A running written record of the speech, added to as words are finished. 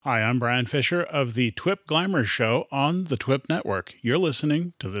Hi, I'm Brian Fischer of the TWIP Glamour Show on the TWIP Network. You're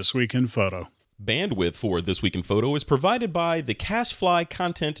listening to This Week in Photo. Bandwidth for This Week in Photo is provided by the CacheFly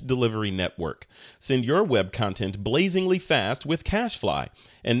Content Delivery Network. Send your web content blazingly fast with CacheFly.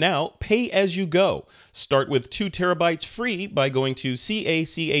 And now, pay as you go. Start with 2 terabytes free by going to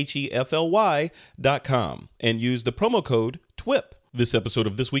CACHEFLY.com and use the promo code TWIP. This episode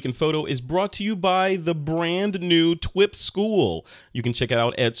of This Week in Photo is brought to you by the brand new TWIP School. You can check it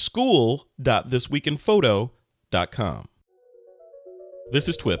out at school.thisweekinphoto.com. This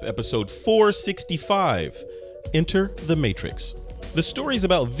is TWIP, episode 465, Enter the Matrix. The stories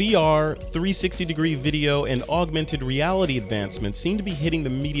about VR, 360-degree video, and augmented reality advancements seem to be hitting the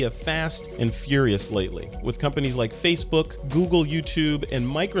media fast and furious lately, with companies like Facebook, Google, YouTube, and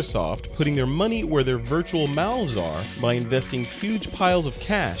Microsoft putting their money where their virtual mouths are by investing huge piles of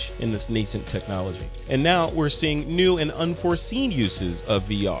cash in this nascent technology. And now we're seeing new and unforeseen uses of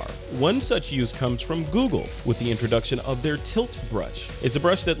VR. One such use comes from Google with the introduction of their Tilt brush. It's a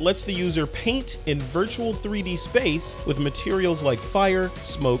brush that lets the user paint in virtual 3D space with materials like fire,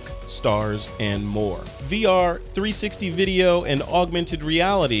 smoke, stars, and more. VR, 360 video, and augmented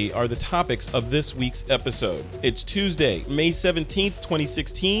reality are the topics of this week's episode. It's Tuesday, May 17th,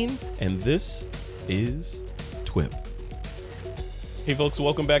 2016, and this is TWIP. Hey folks,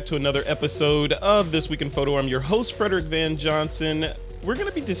 welcome back to another episode of This Week in Photo. I'm your host, Frederick Van Johnson. We're going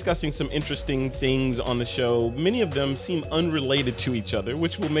to be discussing some interesting things on the show. Many of them seem unrelated to each other,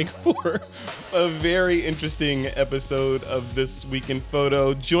 which will make for a very interesting episode of This Week in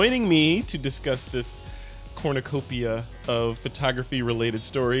Photo. Joining me to discuss this cornucopia of photography-related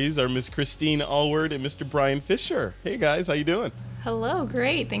stories are Miss Christine Alward and Mr. Brian Fischer. Hey guys, how you doing? Hello,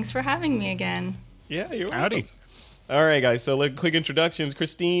 great. Thanks for having me again. Yeah, you're welcome. Howdy. All right, guys, so quick introductions.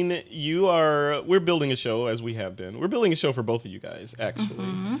 Christine, we're building a show, as we have been. We're building a show for both of you guys,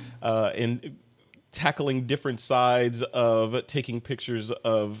 actually, and tackling different sides of taking pictures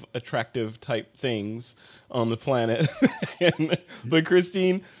of attractive type things on the planet. But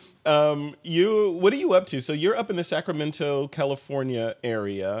Christine, what are you up to? So you're up in the Sacramento, California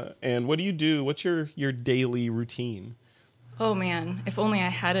area, and what do you do? What's your daily routine? Oh man, if only I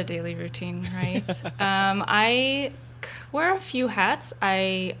had a daily routine, right? I wear a few hats.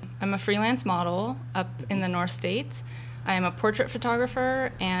 I'm a freelance model up in the North States. I am a portrait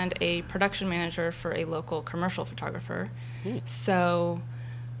photographer and a production manager for a local commercial photographer. So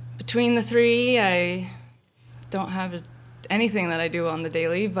between the three, I don't have anything that I do on the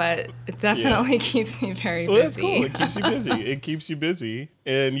daily, but it definitely keeps me very busy. Well, that's cool. It keeps you busy. It keeps you busy.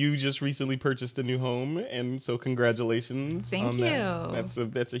 And you just recently purchased a new home, and so congratulations. Thank you.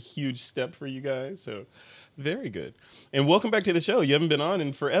 That's a huge step for you guys. So very good. And welcome back to the show. You haven't been on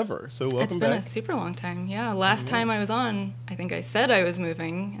in forever, so welcome back. It's been a super long time. Yeah, last time I was on, I think I said I was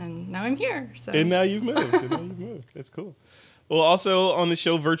moving, and now I'm here. So. And now you've moved. That's cool. Well, also on the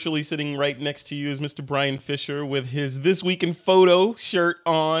show, virtually sitting right next to you is Mr. Brian Fischer with his This Week in Photo shirt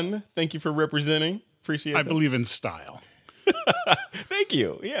on. Thank you for representing. Appreciate it. I believe in style. Thank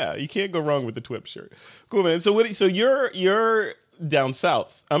you. Yeah, you can't go wrong with the TWIP shirt. Cool, man. So you're down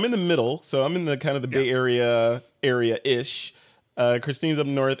south. I'm in the middle, so I'm in the kind of the Bay area-ish. Christine's up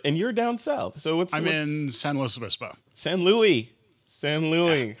north, and you're down south. So I'm in San Luis Obispo. San Luis.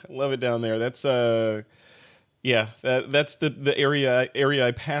 I love it down there. That's that's the area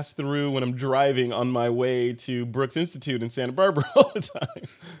I pass through when I'm driving on my way to Brooks Institute in Santa Barbara all the time.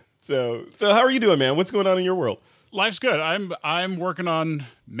 So how are you doing, man? What's going on in your world? Life's good. I'm working on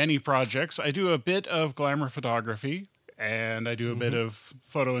many projects. I do a bit of glamour photography, and I do a bit of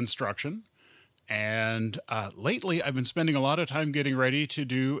photo instruction. And lately, I've been spending a lot of time getting ready to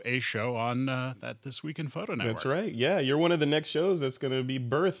do a show on that This Week in Photo Network. That's right. Yeah, you're one of the next shows that's going to be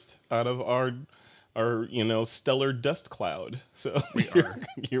birthed out of our stellar dust cloud. So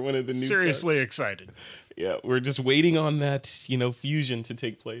you're one of the new seriously stars. Excited. Yeah, we're just waiting on that, fusion to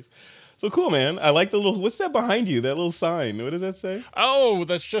take place. So cool, man. I like the what's that behind you? That little sign. What does that say? Oh,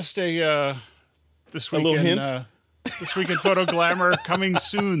 that's just a This Week a little in hint? This Week in Photo Glamour coming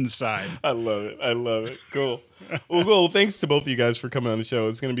soon sign. I love it. Cool. Well, cool. Thanks to both of you guys for coming on the show.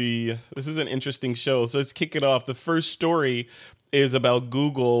 This is an interesting show. So let's kick it off. The first story is about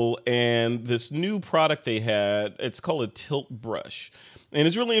Google and this new product they had. It's called a Tilt brush. And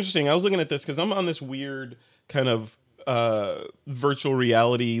it's really interesting. I was looking at this because I'm on this weird kind of virtual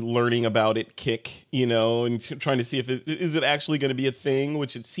reality learning about it kick, and trying to see if is it actually going to be a thing,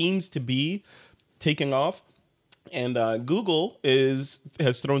 which it seems to be taking off. And Google has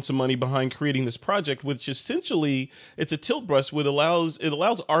thrown some money behind creating this project, which essentially it's a tilt brush, which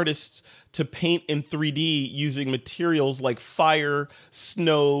allows artists to paint in 3D using materials like fire,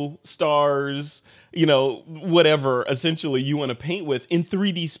 snow, stars, whatever essentially you want to paint with in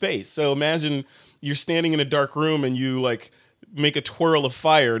 3D space. So imagine you're standing in a dark room and you like make a twirl of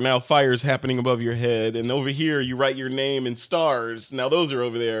fire. Now fire's happening above your head, and over here you write your name in stars. Now those are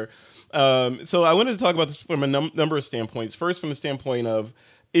over there. So I wanted to talk about this from a number of standpoints. First, from the standpoint of,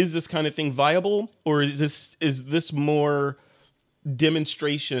 is this kind of thing viable, or is this more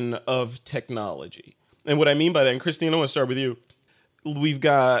demonstration of technology? And what I mean by that, and Christine, I want to start with you. We've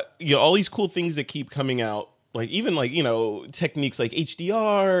got all these cool things that keep coming out, like even like techniques like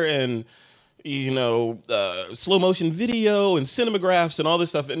HDR and slow motion video and cinemagraphs and all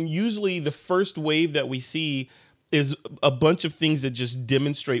this stuff. And usually the first wave that we see is a bunch of things that just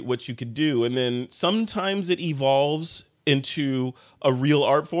demonstrate what you could do. And then sometimes it evolves into a real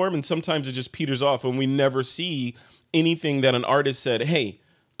art form, and sometimes it just peters off, and we never see anything that an artist said, hey,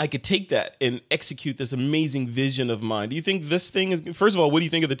 I could take that and execute this amazing vision of mine. Do you think this thing is, first of all, what do you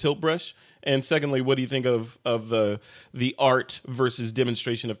think of the tilt brush? And secondly, what do you think of the art versus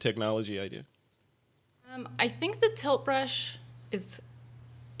demonstration of technology idea? I think the tilt brush is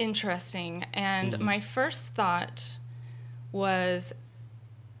interesting, and my first thought was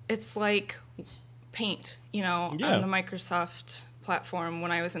it's like paint, on the Microsoft platform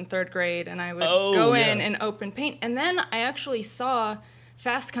when I was in third grade, and I would go in and open paint, and then I actually saw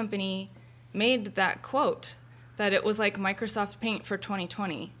Fast Company made that quote that it was like Microsoft Paint for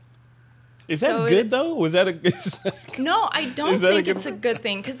 2020. Is that good though? Was that a No, I don't think it's a good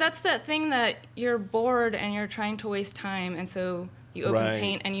thing, because that's that thing that you're bored and you're trying to waste time, and so you open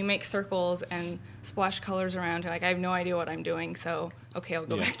paint and you make circles and splash colors around. You're like, I have no idea what I'm doing, so okay, I'll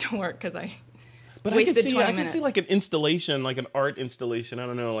go back to work because I wasted 20 minutes. I can see like an installation, like an art installation. I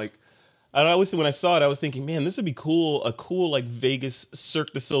don't know, like I always think when I saw it, I was thinking, man, this would be cool. A cool like Vegas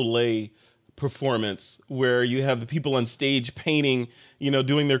Cirque du Soleil performance where you have the people on stage painting,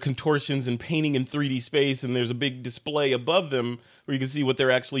 doing their contortions and painting in 3D space, and there's a big display above them where you can see what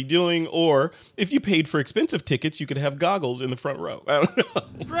they're actually doing. Or if you paid for expensive tickets, you could have goggles in the front row. I don't know.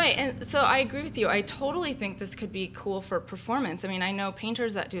 Right, and so I agree with you. I totally think this could be cool for performance. I mean, I know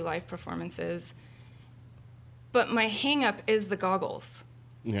painters that do live performances, but my hang-up is the goggles.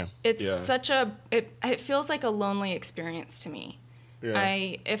 Yeah. It's it feels like a lonely experience to me.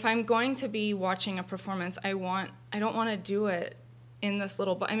 Yeah. If I'm going to be watching a performance, I don't want to do it in this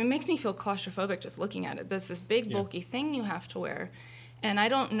little, it makes me feel claustrophobic just looking at it. There's this big bulky thing you have to wear, and I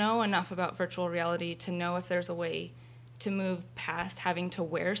don't know enough about virtual reality to know if there's a way to move past having to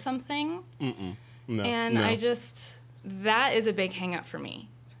wear something. That is a big hang up for me.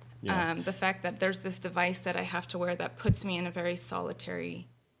 Yeah. The fact that there's this device that I have to wear that puts me in a very solitary.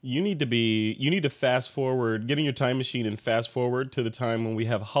 You need to fast forward, get in your time machine and fast forward to the time when we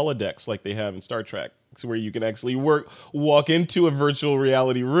have holodecks like they have in Star Trek. It's where you can actually walk into a virtual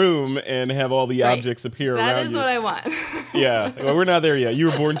reality room and have all the objects appear around you. That is what I want. Yeah. Well, we're not there yet.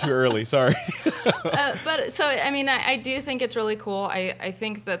 You were born too early. Sorry. I do think it's really cool. I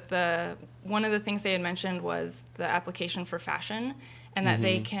think that one of the things they had mentioned was the application for fashion, and that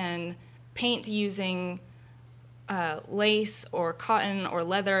they can paint using lace or cotton or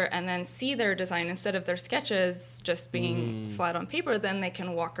leather, and then see their design instead of their sketches just being flat on paper. Then they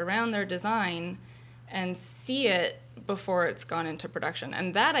can walk around their design and see it before it's gone into production.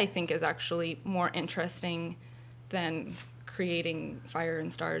 And that, I think, is actually more interesting than creating fire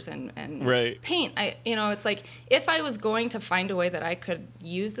and stars and paint. It's like, if I was going to find a way that I could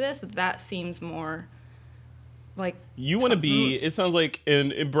use this, that seems more like... You want to be... It sounds like...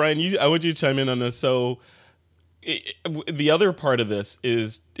 And Brian, I want you to chime in on this. So... the other part of this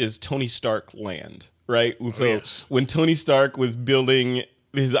is Tony Stark land, right? So when Tony Stark was building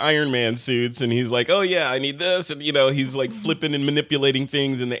his Iron Man suits, and he's like, oh yeah, I need this, and he's like flipping and manipulating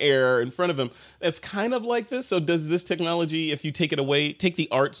things in the air in front of him. That's kind of like this. So does this technology, if you take it away, take the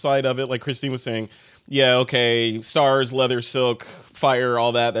art side of it, like Christine was saying, yeah, okay, stars, leather, silk, fire,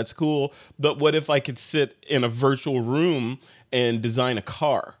 all that's cool. But what if I could sit in a virtual room and design a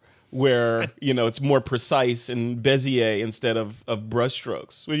car where, it's more precise and Bezier instead of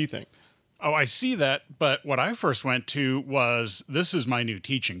brushstrokes? What do you think? Oh, I see that. But what I first went to was, this is my new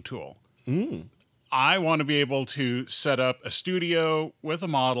teaching tool. I want to be able to set up a studio with a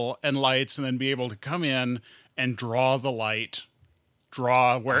model and lights, and then be able to come in and draw the light,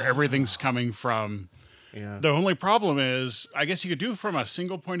 draw where everything's coming from. Yeah. The only problem is, I guess you could do it from a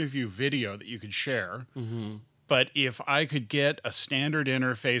single point of view video that you could share. But if I could get a standard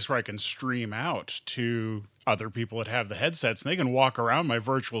interface where I can stream out to other people that have the headsets and they can walk around my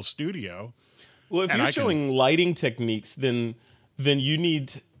virtual studio. Well, if and you're I showing lighting techniques, then you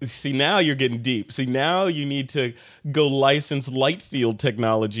need see, now you're getting deep. See, now you need to go license light field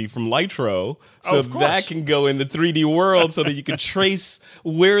technology from Lytro so of course. that can go in the 3D world so that you can trace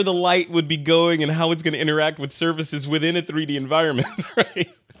where the light would be going and how it's going to interact with surfaces within a 3D environment, right?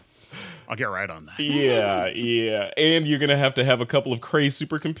 I'll get right on that. Yeah. And you're going to have a couple of crazy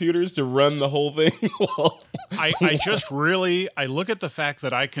supercomputers to run the whole thing. I look at the fact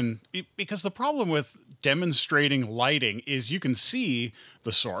that I can, because the problem with demonstrating lighting is you can see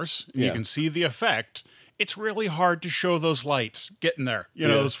the source, you can see the effect. It's really hard to show those lights getting there,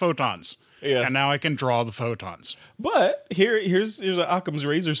 those photons. Yeah. And now I can draw the photons. But here's an Occam's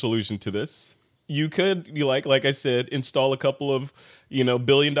razor solution to this. You could, like I said, install a couple of,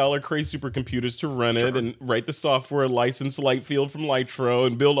 billion-dollar crazy supercomputers to run it and write the software, license light field from Lytro,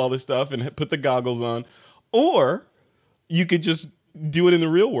 and build all this stuff and put the goggles on. Or you could just do it in the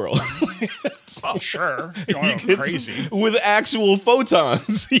real world. Oh, sure. You crazy. With actual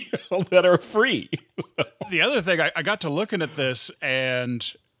photons that are free. The other thing, I got to looking at this, and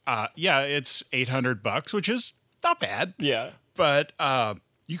it's $800, which is not bad. Yeah. But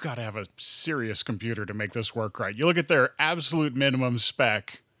you got to have a serious computer to make this work right. You look at their absolute minimum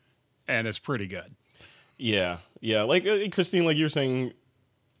spec, and it's pretty good. Yeah. Like Christine, like you were saying,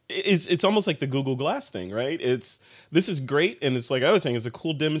 it's almost like the Google Glass thing, right? This is great, and it's like I was saying, it's a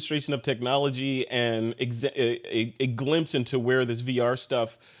cool demonstration of technology and a glimpse into where this VR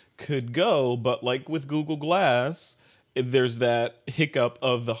stuff could go. But like with Google Glass, there's that hiccup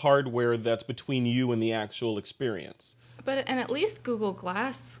of the hardware that's between you and the actual experience. And at least Google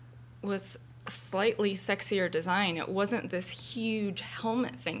Glass was a slightly sexier design. It wasn't this huge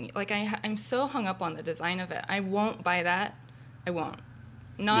helmet thing. Like I'm so hung up on the design of it. I won't buy that. I won't.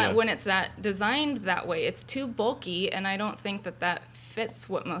 Not when it's that designed that way. It's too bulky, and I don't think that fits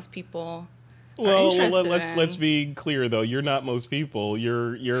what most people are interested in. Let's be clear though. You're not most people.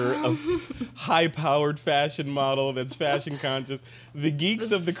 You're a high-powered fashion model that's fashion conscious. The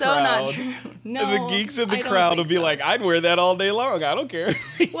geeks of the crowd. Not true. No, the geeks of the crowd will be like, I'd wear that all day long. I don't care.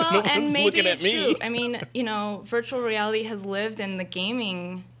 Well, no and one's maybe looking it's at me. true. I mean, virtual reality has lived in the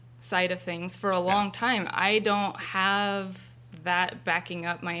gaming side of things for a long time. I don't have that backing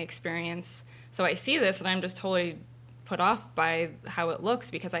up my experience. So I see this and I'm just totally put off by how it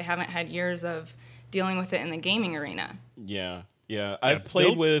looks because I haven't had years of dealing with it in the gaming arena. Yeah. I've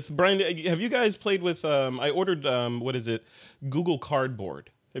played with, Brian, have you guys played with, I ordered, Google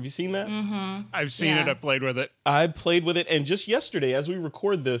Cardboard. Have you seen that? Mm-hmm. I've seen it. I played with it. I played with it. And just yesterday, as we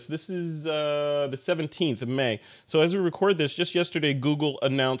record this is the 17th of May. So as we record this, just yesterday, Google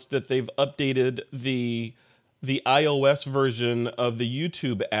announced that they've updated the iOS version of the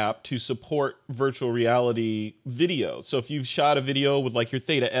YouTube app to support virtual reality video. So if you've shot a video with like your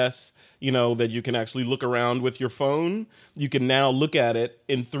Theta S, that you can actually look around with your phone, you can now look at it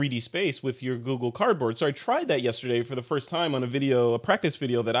in 3D space with your Google Cardboard. So I tried that yesterday for the first time on a practice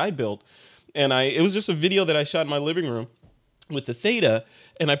video that I built. And it was just a video that I shot in my living room with the Theta,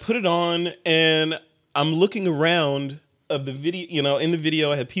 and I put it on and I'm looking around of the video, in the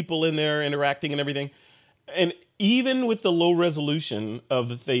video I had people in there interacting and everything. And even with the low resolution of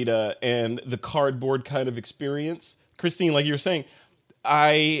the Theta and the cardboard kind of experience, Christine, like you were saying,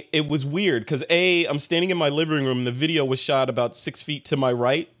 it was weird because I'm standing in my living room and the video was shot about 6 feet to my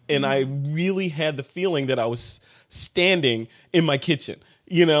right. And I really had the feeling that I was standing in my kitchen.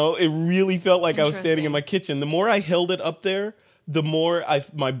 It really felt like I was standing in my kitchen. The more I held it up there, the more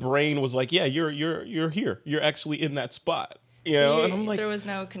my brain was like, yeah, you're here. You're actually in that spot. And I'm like, there was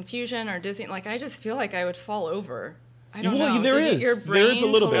no confusion or dizzy. Like, I just feel like I would fall over. I don't know. Did your brain a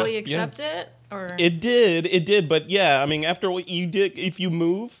little totally bit. accept it? Or it did. But yeah, I mean, after what you did, if you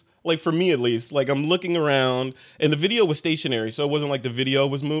move, like for me at least, like I'm looking around and the video was stationary. So it wasn't like the video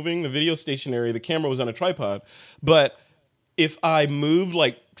was moving. The video stationary, the camera was on a tripod. But if I moved,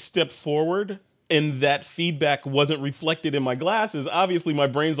 like stepped forward, and that feedback wasn't reflected in my glasses, obviously my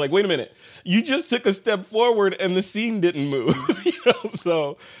brain's like, wait a minute, you just took a step forward and the scene didn't move.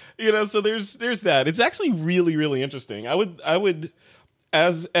 So there's that. It's actually really, really interesting. I would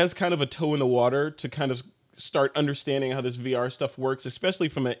as kind of a toe in the water to kind of start understanding how this VR stuff works, especially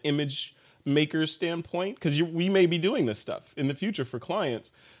from an image maker's standpoint, because we may be doing this stuff in the future for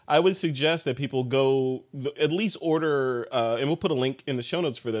clients. I would suggest that people go at least order, and we'll put a link in the show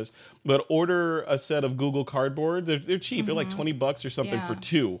notes for this, but order a set of Google Cardboard. They're cheap. They're like $20 or something for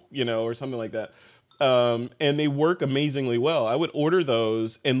two, or something like that. and they work amazingly well. I would order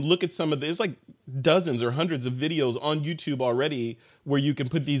those and look at some of there's like dozens or hundreds of videos on YouTube already where you can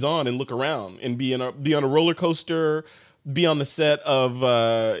put these on and look around and be on a roller coaster, be on the set of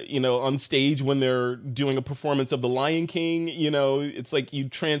on stage when they're doing a performance of The Lion King. It's like you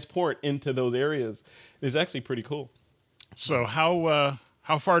transport into those areas. It's actually pretty cool. So how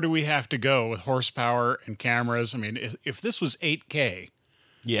far do we have to go with horsepower and cameras? I mean, if this was 8K,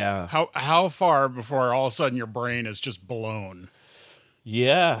 yeah, how far before all of a sudden your brain is just blown?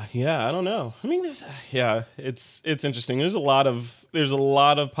 Yeah, I don't know. I mean, it's interesting. There's a lot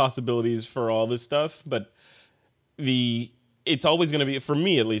of possibilities for all this stuff, but it's always going to be, for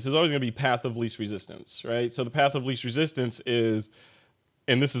me at least, it's always going to be path of least resistance, right? So the path of least resistance is,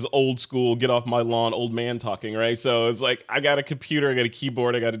 and this is old school, get off my lawn, old man talking, right? So it's like, I got a computer, I got a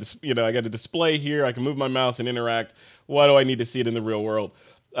keyboard, I got a display here, I can move my mouse and interact. Why do I need to see it in the real world?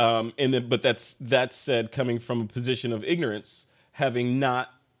 But that said, coming from a position of ignorance, having not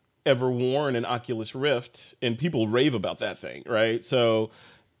ever worn an Oculus Rift, and people rave about that thing, right? So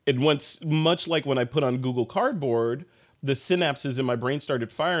it went much like when I put on Google Cardboard, the synapses in my brain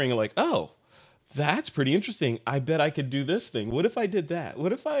started firing like, oh, that's pretty interesting. I bet I could do this thing. What if I did that?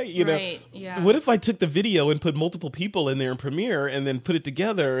 What if I, what if I took the video and put multiple people in there in Premiere and then put it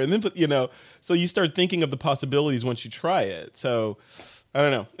together and then so you start thinking of the possibilities once you try it. So I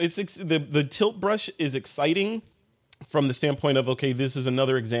don't know. The tilt brush is exciting from the standpoint of, okay, this is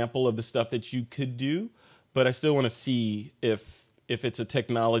another example of the stuff that you could do, but I still want to see if it's a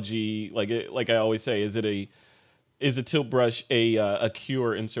technology, like I always say, is a tilt brush a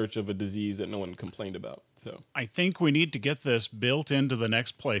cure in search of a disease that no one complained about? So I think we need to get this built into the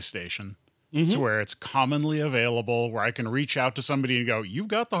next PlayStation to where it's commonly available, where I can reach out to somebody and go, you've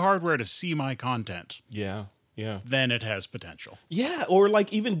got the hardware to see my content. Yeah. Then it has potential. Yeah, or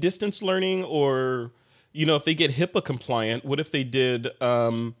like even distance learning, or if they get HIPAA compliant, what if they did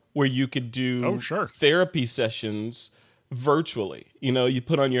where you could do therapy sessions virtually? You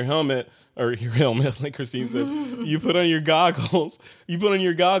put on your helmet, like Christine said, you put on your goggles,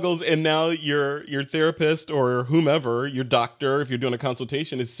 and now your therapist or whomever, your doctor, if you're doing a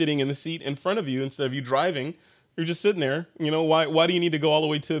consultation, is sitting in the seat in front of you instead of you driving. You're just sitting there. Why do you need to go all the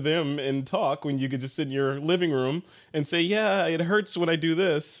way to them and talk when you could just sit in your living room and say, yeah, it hurts when I do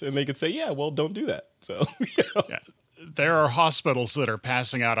this. And they could say, yeah, well, don't do that. So, Yeah. There are hospitals that are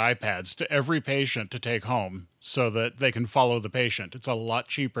passing out iPads to every patient to take home so that they can follow the patient. It's a lot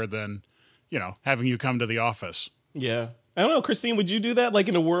cheaper than, having you come to the office. Yeah. I don't know, Christine, would you do that? Like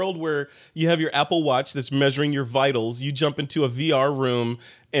in a world where you have your Apple Watch that's measuring your vitals, you jump into a VR room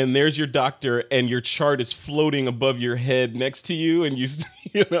and there's your doctor and your chart is floating above your head next to you, and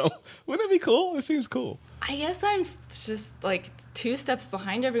wouldn't that be cool? It seems cool. I guess I'm just like 2 steps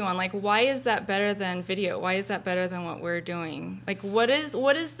behind everyone. Like, why is that better than video? Why is that better than what we're doing? Like, what is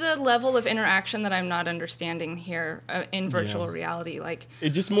the level of interaction that I'm not understanding here in virtual reality? Like,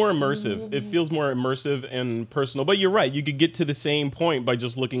 it's just more immersive. It feels more immersive and personal. But you're right. You could get to the same point by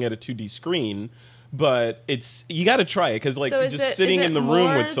just looking at a 2D screen. But you got to try it, because sitting in the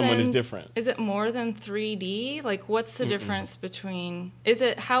room with someone is different. Is it more than 3D? Like, what's the difference between?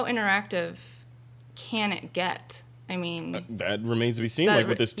 How interactive can it get? I mean, that remains to be seen. Like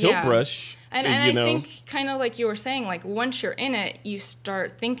with this tilt brush, and I think kind of like you were saying, like once you're in it, you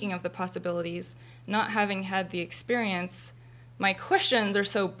start thinking of the possibilities. Not having had the experience, my questions are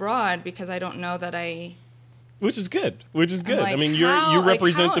so broad because I don't know that I. Which is good. Like, I mean, you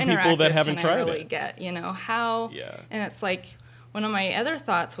represent the people that haven't tried it. Really get how? Yeah. And it's like one of my other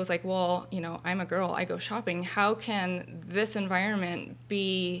thoughts was like, well, I'm a girl. I go shopping. How can this environment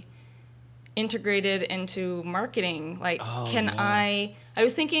be integrated into marketing? Like, I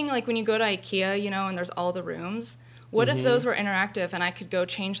was thinking, like, when you go to IKEA, and there's all the rooms, what if those were interactive and I could go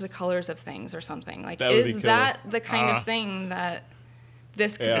change the colors of things or something? Like, is that the kind of thing that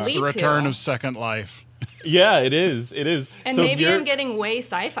this could lead to? It's the return of Second Life. Yeah, it is. And so maybe I'm getting way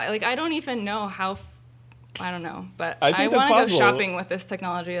sci-fi. Like, I don't even know how. I don't know, but I want to go shopping with this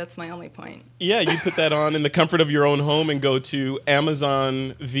technology. That's my only point. Yeah, you put that on in the comfort of your own home and go to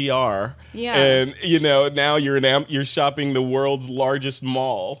Amazon VR. Yeah. And now you're shopping the world's largest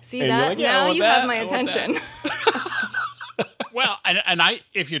mall. See that? Like, now you have my attention. Well, and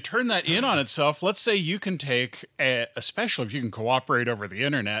if you turn that in on itself, let's say you can take especially if you can cooperate over the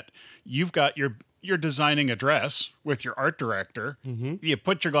internet, you've got you're designing a dress with your art director. You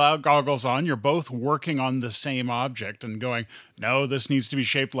put your goggles on, you're both working on the same object and going, no, this needs to be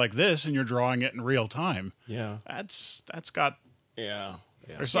shaped like this, and you're drawing it in real time. Yeah. That's got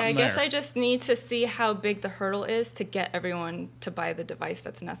there's something I guess there. I just need to see how big the hurdle is to get everyone to buy the device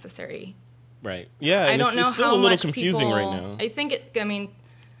that's necessary. Right. Yeah. I don't know it's still how a little much confusing people, right now. I mean,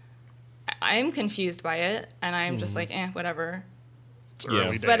 I'm confused by it, and I'm just like, whatever. It's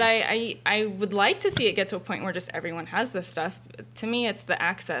early days. But I would like to see it get to a point where just everyone has this stuff. To me, it's the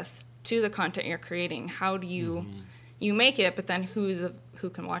access to the content you're creating. How do you you make it, but then who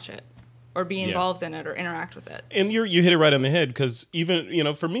can watch it or be involved in it or interact with it? And you hit it right on the head, because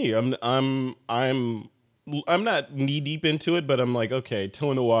even for me, I'm not knee deep into it, but I'm like, okay, toe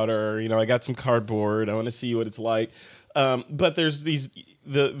in the water. I got some cardboard. I want to see what it's like. But there's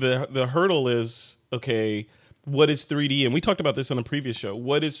the hurdle is, okay, what is 3D? And we talked about this on a previous show.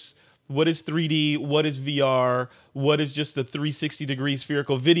 What is 3D? What is VR? What is just the 360-degree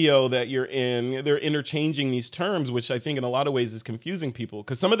spherical video that you're in? They're interchanging these terms, which I think in a lot of ways is confusing people,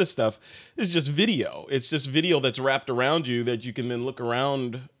 because some of this stuff is just video. It's just video that's wrapped around you that you can then look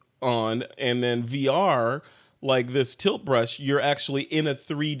around on. And then VR, like this tilt brush, you're actually in a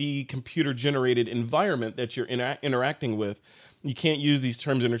 3D computer-generated environment that you're interacting with. You can't use these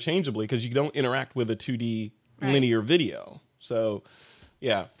terms interchangeably because you don't interact with a 2D linear video. So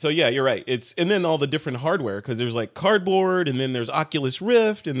you're right. And then all the different hardware, because there's like cardboard, and then there's Oculus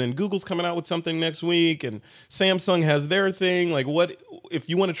Rift, and then Google's coming out with something next week, and Samsung has their thing. Like, what if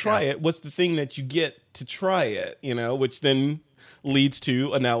you want to try it? What's the thing that you get to try it? Which then leads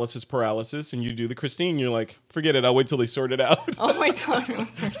to analysis paralysis, and you do the Christine. You're like, forget it. I'll wait till they sort it out. I'll wait till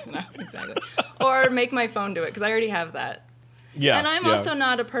everyone sorts it out. Exactly. Or make my phone do it, because I already have that. Yeah. And I'm also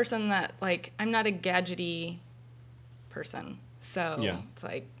not a person that, like, I'm not a gadgety person. So it's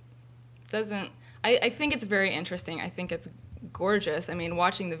like, I think it's very interesting. I think it's gorgeous. I mean,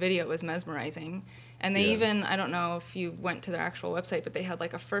 watching the video was mesmerizing. And they even, I don't know if you went to their actual website, but they had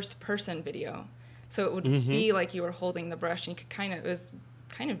like a first person video. So it would be like you were holding the brush, and you could it was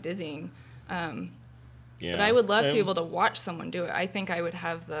kind of dizzying. But I would love to be able to watch someone do it. I think I would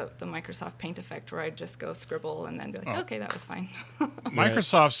have the Microsoft Paint effect, where I'd just go scribble and then be like, okay, that was fine.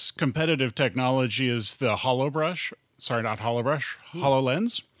 Microsoft's competitive technology is the HoloBrush. Sorry, not HoloBrush,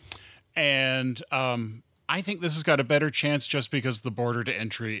 HoloLens. And I think this has got a better chance just because the border to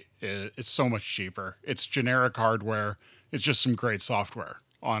entry is so much cheaper. It's generic hardware. It's just some great software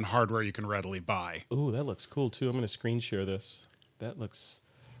on hardware you can readily buy. Ooh, that looks cool, too. I'm going to screen share this. That looks...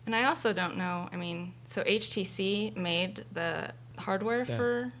 And I also don't know, I mean, so HTC made the hardware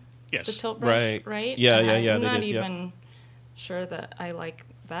for the tilt brush, right? Yeah, and yeah. I'm not even sure that I like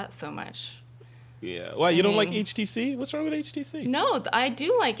that so much. Yeah. Why, you don't like HTC? What's wrong with HTC? No, I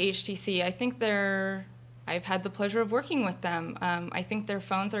do like HTC. I think I've had the pleasure of working with them. I think their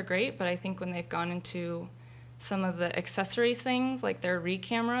phones are great, but I think when they've gone into some of the accessories things, like their Re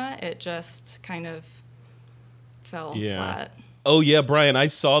camera, it just kind of fell flat. Oh yeah, Brian, I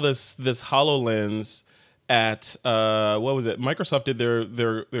saw this HoloLens at what was it? Microsoft did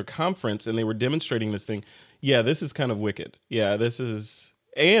their conference, and they were demonstrating this thing. Yeah, this is kind of wicked. Yeah,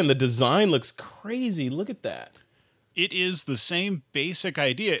 and the design looks crazy. Look at that. It is the same basic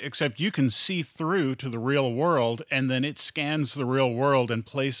idea, except you can see through to the real world, and then it scans the real world and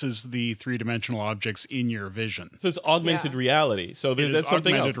places the three-dimensional objects in your vision. So it's augmented reality. So that's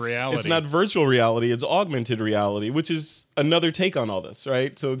something else. Reality. It's not virtual reality. It's augmented reality, which is another take on all this,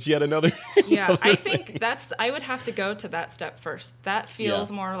 right? So it's yet another. I think I would have to go to that step first. That feels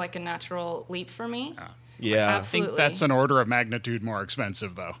more like a natural leap for me. Yeah. Absolutely. I think that's an order of magnitude more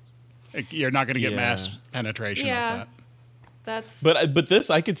expensive, though. You're not going to get mass penetration with that. But this,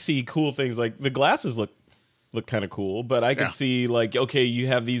 I could see cool things, like the glasses look kind of cool, but I could see, like, okay, you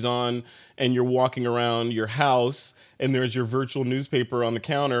have these on and you're walking around your house and there's your virtual newspaper on the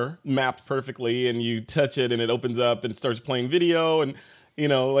counter mapped perfectly, and you touch it and it opens up and starts playing video, and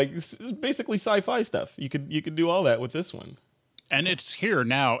like, this is basically sci-fi stuff. You could do all that with this one. And it's here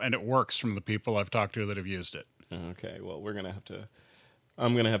now, and it works from the people I've talked to that have used it. Okay, well,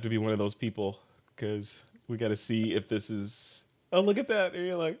 I'm going to have to be one of those people, because we got to see if this is... Oh, look at that. And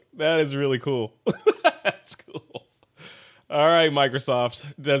you're like, that is really cool. That's cool. All right, Microsoft.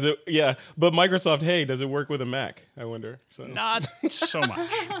 Does it... Yeah, but Microsoft, hey, does it work with a Mac? I wonder. So. Not so much.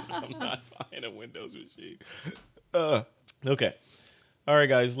 So I'm not buying a Windows machine. Okay. All right,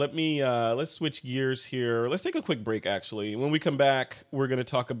 guys, let's switch gears here. Let's take a quick break, actually. When we come back, we're going to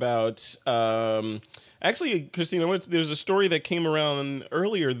talk about... Actually, Christine, there's a story that came around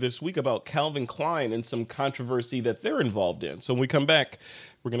earlier this week about Calvin Klein and some controversy that they're involved in. So when we come back,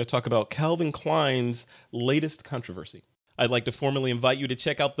 we're going to talk about Calvin Klein's latest controversy. I'd like to formally invite you to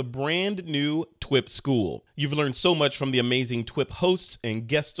check out the brand new TWIP School. You've learned so much from the amazing TWIP hosts and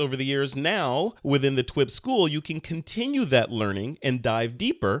guests over the years. Now, within the TWIP School, you can continue that learning and dive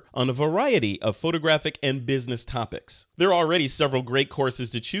deeper on a variety of photographic and business topics. There are already several great courses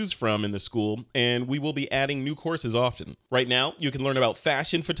to choose from in the school, and we will be adding new courses often. Right now, you can learn about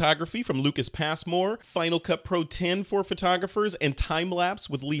fashion photography from Lucas Passmore, Final Cut Pro 10 for photographers, and time-lapse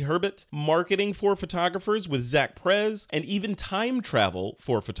with Lee Herbert, marketing for photographers with Zach Prez, and even time travel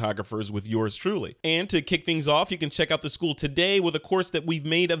for photographers with yours truly. And to kick things off, you can check out the school today with a course that we've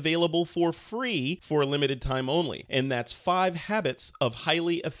made available for free for a limited time only. And that's 5 Habits of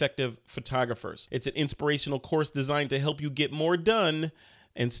Highly Effective Photographers. It's an inspirational course designed to help you get more done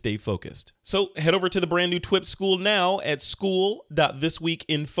and stay focused. So head over to the brand new TWIP School now at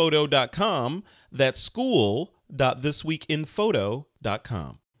school.thisweekinphoto.com. That's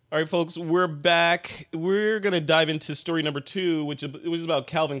school.thisweekinphoto.com. All right, folks, we're back. We're going to dive into story number 2, which is about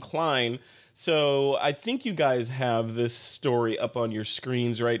Calvin Klein. So I think you guys have this story up on your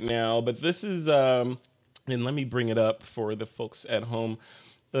screens right now, but this is, and let me bring it up for the folks at home.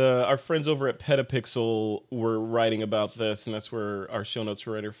 Our friends over at Petapixel were writing about this, and that's where our show notes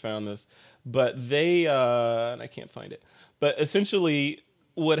writer found this. But they, and I can't find it, but essentially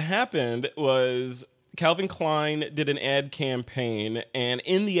what happened was Calvin Klein did an ad campaign, and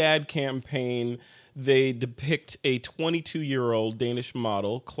in the ad campaign, they depict a 22-year-old Danish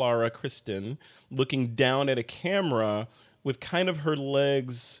model, Clara Kristen, looking down at a camera with kind of her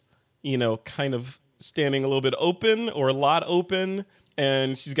legs, kind of standing a little bit open or a lot open,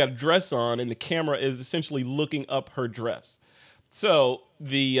 and she's got a dress on, and the camera is essentially looking up her dress. So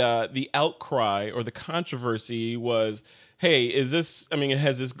the outcry or the controversy was, hey, has this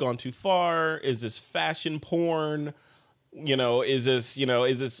gone too far? Is this fashion porn? Is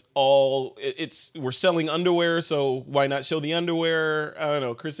this all, we're selling underwear, so why not show the underwear? I don't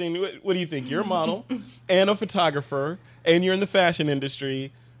know. Christine, what do you think? You're a model and a photographer, and you're in the fashion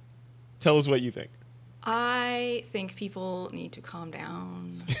industry. Tell us what you think. I think people need to calm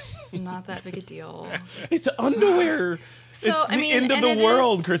down. It's not that big a deal. It's underwear. So, it's the end of the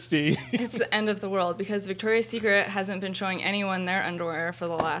world, Christy. It's the end of the world because Victoria's Secret hasn't been showing anyone their underwear for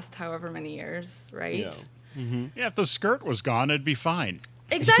the last however many years, right? Yeah. Mm-hmm. Yeah, if the skirt was gone, it'd be fine.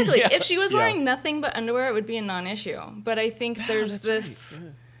 Exactly. Yeah. If she was wearing nothing but underwear, it would be a non-issue. But I think there's this... Right. Yeah.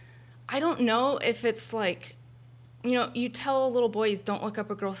 I don't know if it's like... you tell little boys don't look up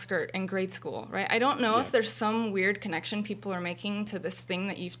a girl's skirt in grade school, right? I don't know if there's some weird connection people are making to this thing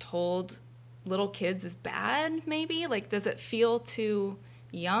that you've told little kids is bad, maybe? Like, does it feel too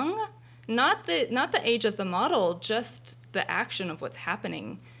young? Not the age of the model, just the action of what's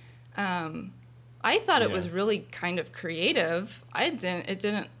happening. I thought it was really kind of creative. It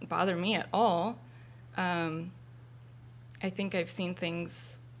didn't bother me at all. I think I've seen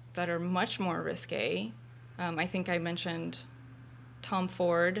things that are much more risque. I think I mentioned Tom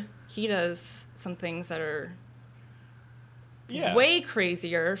Ford. He does some things that are way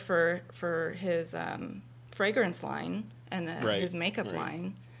crazier for his fragrance line and his makeup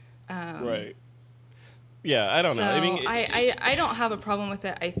line. Right. Yeah, I don't know. I mean, I don't have a problem with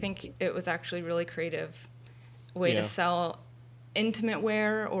it. I think it was actually really creative way to sell intimate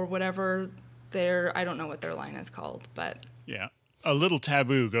wear or whatever I don't know what their line is called, but yeah. A little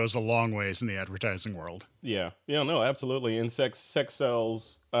taboo goes a long ways in the advertising world. Yeah, no, absolutely. And sex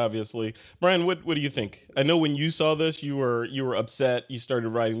sells, obviously. Brian, what do you think? I know when you saw this, you were upset. You started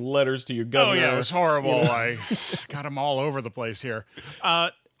writing letters to your governor. Oh yeah, it was horrible. I got them all over the place here. I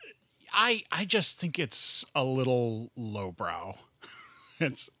just think it's a little lowbrow.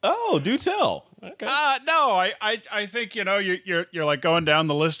 Do tell. Okay. No, I think you're like going down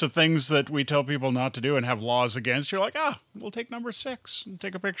the list of things that we tell people not to do and have laws against. You're like, we'll take number 6 and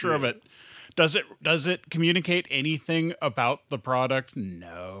take a picture of it. Does it communicate anything about the product?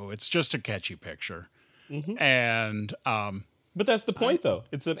 No, it's just a catchy picture. Mm-hmm. And but that's the point, though.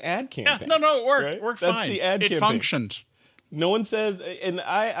 It's an ad campaign. Yeah, no, it worked. Right? It worked fine. That's the ad campaign. It functioned. No one said, and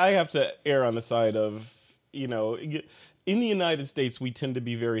I have to err on the side of, in the United States, we tend to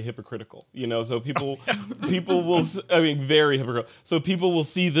be very hypocritical, so people will, very hypocritical. So people will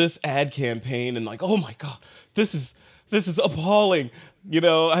see this ad campaign and like, oh my God, this is appalling.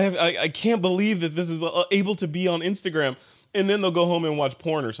 I can't believe that this is able to be on Instagram. And then they'll go home and watch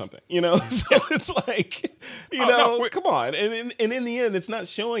porn or something, So it's like, come on. And in the end, it's not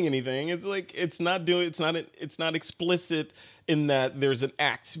showing anything. It's like, it's not explicit in that there's an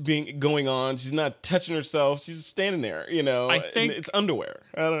act going on. She's not touching herself. She's just standing there, I think it's underwear.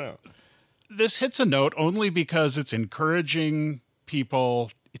 I don't know. This hits a note only because it's encouraging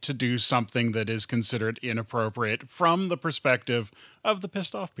people to do something that is considered inappropriate from the perspective of the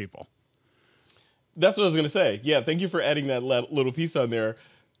pissed off people. That's what I was going to say. Yeah, thank you for adding that little piece on there.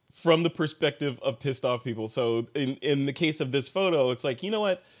 From the perspective of pissed off people. So in the case of this photo, it's like, you know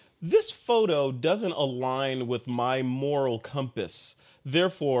what? This photo doesn't align with my moral compass.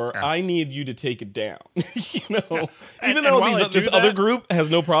 Therefore, I need you to take it down. Even though this other group has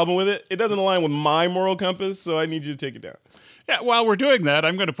no problem with it, it doesn't align with my moral compass, so I need you to take it down. Yeah, while we're doing that,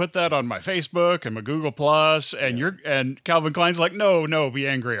 I'm going to put that on my Facebook and my Google Plus, and Calvin Klein's like, no, be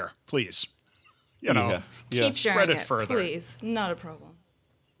angrier, please. Keep sharing spread it further. Please. Not a problem.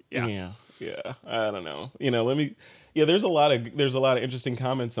 Yeah. I don't know. There's a lot of interesting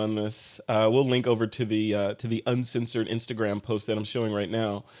comments on this. We'll link over to the uncensored Instagram post that I'm showing right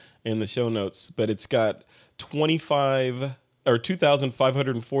now in the show notes. But it's got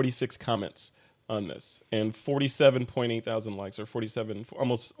 2,546 comments on this, and 47.8 thousand likes, or 47,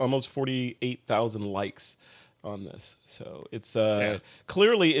 almost 48,000 likes on this. So it's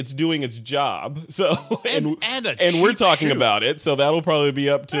clearly it's doing its job. So and we're talking about it. So that'll probably be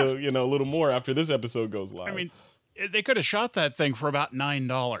up to a little more after this episode goes live. I mean, they could have shot that thing for about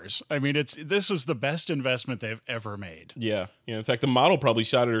 $9. I mean, this was the best investment they've ever made. Yeah. In fact, the model probably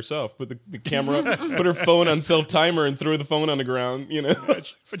shot it herself. Put the camera, put her phone on self timer, and threw the phone on the ground.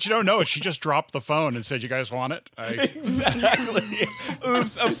 But you don't know. She just dropped the phone and said, "You guys want it?" Exactly.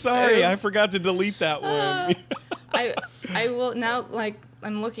 Oops. I'm sorry. I forgot to delete that one. I will now.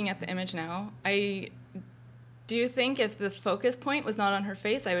 I'm looking at the image now. Do you think if the focus point was not on her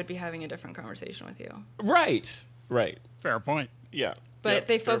face, I would be having a different conversation with you? Right. Fair point. Yeah. But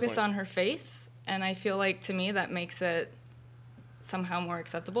they focused on her face, and I feel like, to me, that makes it somehow more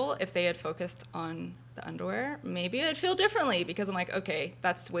acceptable. If they had focused on the underwear, maybe I'd feel differently, because I'm like, okay,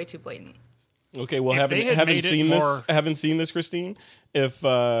 that's way too blatant. Okay, well, haven't seen this, Christine? If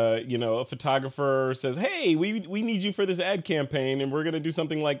a photographer says, "Hey, we need you for this ad campaign, and we're going to do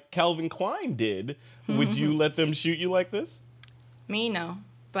something like Calvin Klein did," would you let them shoot you like this? Me, no.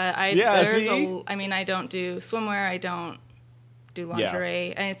 But I don't do swimwear. I don't do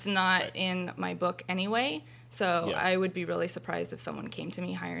lingerie, and it's not in my book anyway. So I would be really surprised if someone came to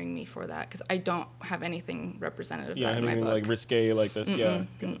me hiring me for that, because I don't have anything representative of that in my book. Like risque like this.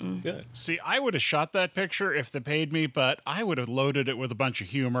 Good. See, I would have shot that picture if they paid me, but I would have loaded it with a bunch of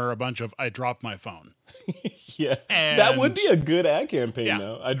humor, a bunch of "I dropped my phone." Yeah, that would be a good ad campaign,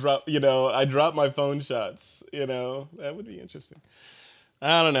 though. I dropped my phone shots. That would be interesting.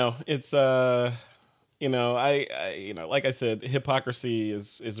 I don't know. It's like I said, hypocrisy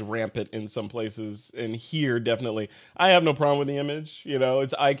is rampant in some places, and here definitely. I have no problem with the image.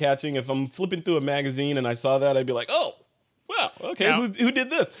 It's eye catching. If I'm flipping through a magazine and I saw that, I'd be like, oh, well, okay, who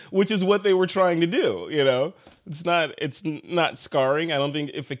did this? Which is what they were trying to do. It's not scarring. I don't think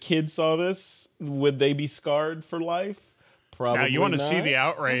if a kid saw this, would they be scarred for life? Probably. Now you want to not. see the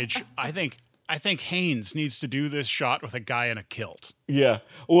outrage? I think Haynes needs to do this shot with a guy in a kilt. Yeah.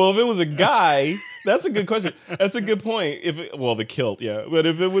 Well, if it was a guy, that's a good question. That's a good point. The kilt, yeah. But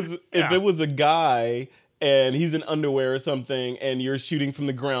if it was a guy and he's in underwear or something, and you're shooting from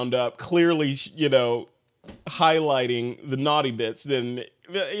the ground up, clearly, highlighting the naughty bits, then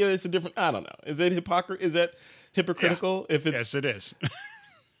it's a different. I don't know. Is that hypocritical? Yeah. If it's yes, it is.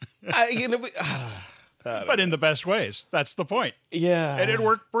 I don't know. But in the best ways. That's the point. Yeah. And it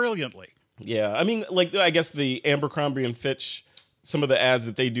worked brilliantly. Yeah, I mean, I guess the Abercrombie and Fitch, some of the ads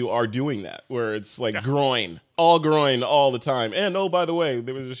that they do are doing that, where it's like groin all the time. And oh, by the way,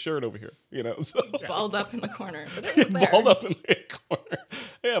 there was a shirt over here, so. Balled up in the corner. Balled up in the corner.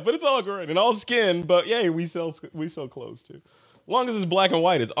 Yeah, but it's all groin and all skin. But yeah, we sell clothes too. As long as it's black and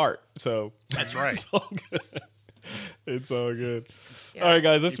white, it's art. So that's right. It's all good. It's all good. Yeah. All right,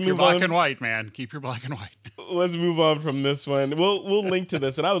 guys, let's move on. Keep your black and white, man. Keep your black and white. Let's move on from this one. We'll link to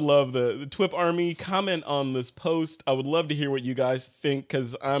this, and I would love the TWIP Army comment on this post. I would love to hear what you guys think,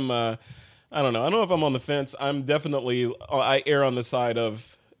 because I don't know. I don't know if I'm on the fence. I'm definitely I err on the side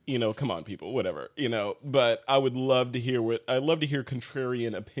of come on, people, whatever, But I would love to hear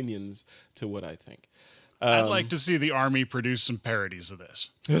contrarian opinions to what I think. I'd like to see the Army produce some parodies of this.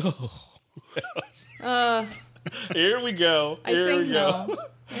 Here we go. I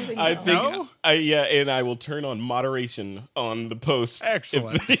think no? And I will turn on moderation on the post.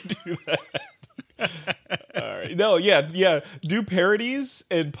 Excellent. If they do that. All right. No, yeah. Do parodies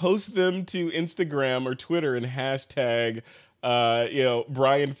and post them to Instagram or Twitter and hashtag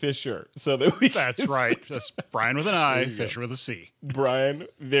Brian Fischer, so that we. That's right. Just Brian with an I, Fisher with a C. Brian,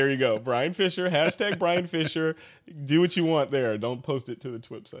 there you go. Brian Fischer, hashtag Brian Fischer. Do what you want there. Don't post it to the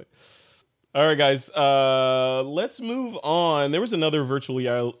TWIP site. All right, guys. Let's move on. There was another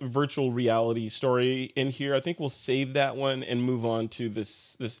virtual reality story in here. I think we'll save that one and move on to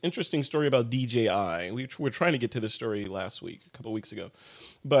this interesting story about DJI. We're trying to get to this story last week, a couple weeks ago,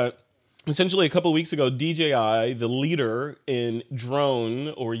 but essentially a couple weeks ago, DJI, the leader in drone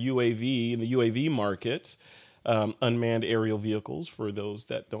or UAV in the UAV market. Unmanned aerial vehicles, for those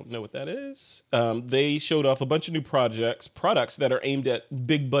that don't know what that is. They showed off a bunch of new products that are aimed at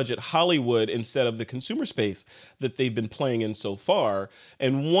big budget Hollywood instead of the consumer space that they've been playing in so far.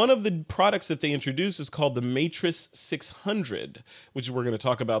 And one of the products that they introduced is called the Matrice 600, which we're going to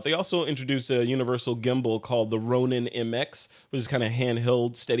talk about. They also introduced a universal gimbal called the Ronin MX, which is kind of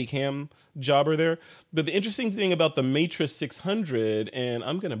handheld Steadicam jobber there. But the interesting thing about the Matrice 600, and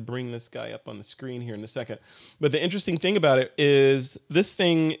I'm going to bring this guy up on the screen here in a second, but the interesting thing about it is this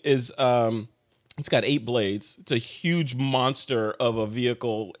thing is, it's got 8 blades. It's a huge monster of a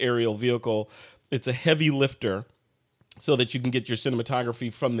vehicle, aerial vehicle. It's a heavy lifter so that you can get your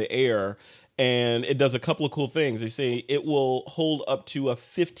cinematography from the air. And it does a couple of cool things. They say it will hold up to a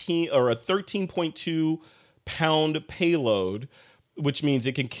 13.2 pound payload, which means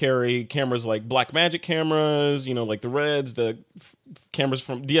it can carry cameras like Blackmagic cameras, like the Reds, the cameras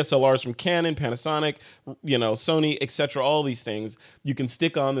from DSLRs from Canon, Panasonic, Sony, etc. All these things you can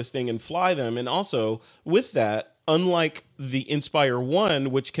stick on this thing and fly them. And also with that, unlike the Inspire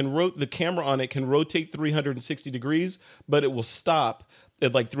 1, which the camera on it can rotate 360 degrees, but it will stop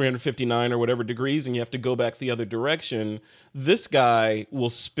at like 359 or whatever degrees, and you have to go back the other direction. This guy will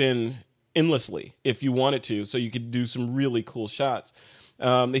spin endlessly if you want it to, so you could do some really cool shots.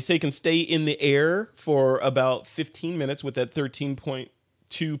 They say it can stay in the air for about 15 minutes with that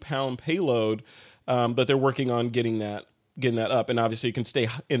 13.2 pound payload, but they're working on getting that up. And obviously it can stay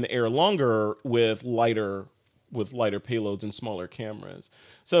in the air longer with lighter payloads and smaller cameras.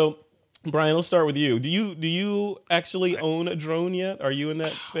 So Brian, let's start with you. Do you actually own a drone yet? Are you in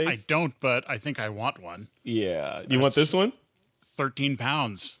that space? I don't, but I think I want one. Yeah. Do you want this one? 13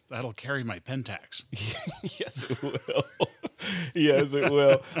 pounds. That'll carry my Pentax. Yes, it will. Yes, it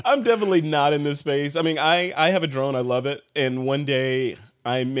will. I'm definitely not in this space. I mean, I have a drone. I love it. And one day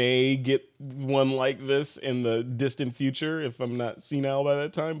I may get one like this in the distant future if I'm not senile by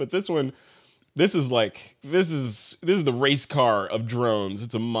that time. But this one, this is the race car of drones.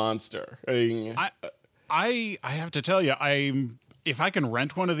 It's a monster. I have to tell you, if I can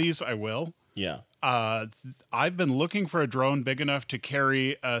rent one of these, I will. Yeah. I've been looking for a drone big enough to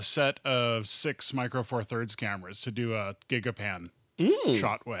carry a set of 6 Micro Four Thirds cameras to do a gigapan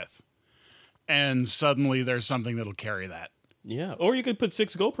shot with. And suddenly there's something that'll carry that. Yeah. Or you could put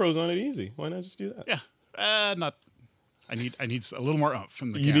 6 GoPros on it easy. Why not just do that? Yeah. I need a little more oomph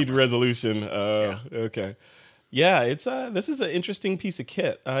from the camera. You need resolution. Yeah. Okay. Yeah, this is an interesting piece of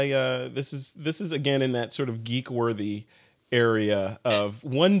kit. This is again in that sort of geek worthy area of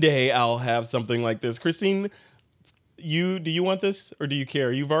one day I'll have something like this. Christine, do you want this or do you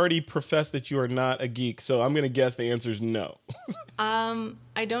care? You've already professed that you are not a geek, so I'm going to guess the answer is no.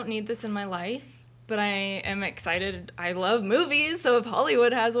 I don't need this in my life, but I am excited. I love movies, so if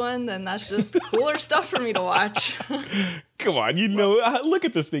Hollywood has one, then that's just cooler stuff for me to watch. Come on, look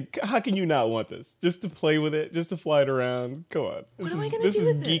at this thing. How can you not want this? Just to play with it, just to fly it around. Come on. What am I going to do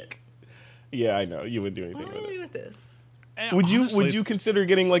with geek. it? Yeah, I know. You wouldn't do anything What am I with going it. to do with this? Would you consider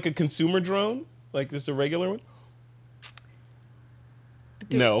getting like a consumer drone? Like just a regular one?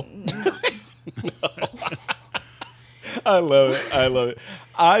 No. I love it.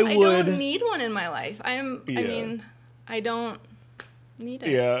 I don't need one in my life. I mean, I don't need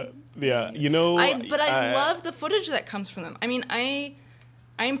it. Yeah. But I love the footage that comes from them. I mean,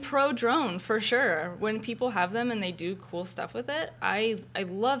 I'm pro drone for sure. When people have them and they do cool stuff with it, I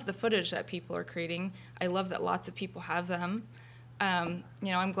love the footage that people are creating. I love that lots of people have them.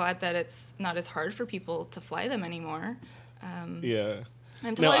 I'm glad that it's not as hard for people to fly them anymore. Yeah.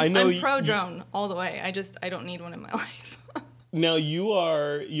 I'm pro drone all the way. I don't need one in my life. Now you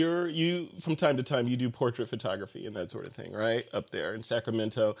from time to time you do portrait photography and that sort of thing, right? Up there in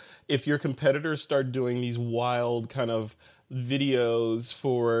Sacramento. If your competitors start doing these wild kind of videos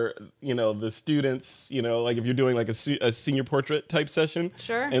for, the students, like if you're doing like a senior portrait type session.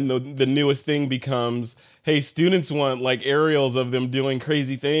 Sure. And the newest thing becomes, hey, students want like aerials of them doing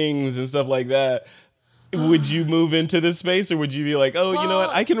crazy things and stuff like that. Would you move into this space or would you be like, you know what?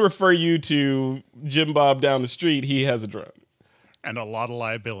 I can refer you to Jim Bob down the street. He has a drone. And a lot of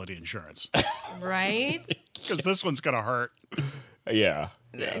liability insurance. Right? Because this one's going to hurt. Yeah.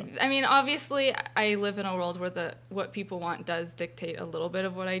 I mean, obviously, I live in a world where what people want does dictate a little bit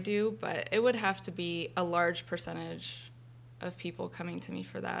of what I do, but it would have to be a large percentage of people coming to me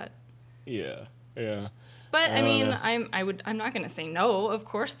for that. Yeah. Yeah. But I mean, I'm not going to say no. Of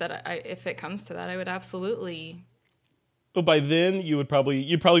course, that if it comes to that, I would absolutely. But by then, you'd probably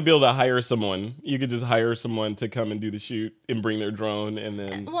be able to hire someone. You could just hire someone to come and do the shoot and bring their drone, and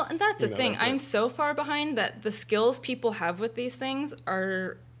then. Well, and that's the thing. I'm so far behind that the skills people have with these things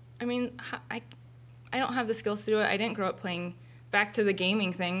are. I mean, I don't have the skills to do it. I didn't grow up playing back to the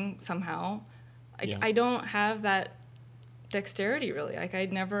gaming thing somehow. I don't have that dexterity really. Like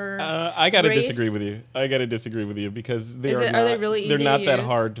I'd never. I gotta disagree with you because are they really easy they're not to that use?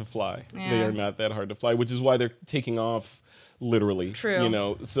 hard to fly. Yeah. They are not that hard to fly, which is why they're taking off literally. True. You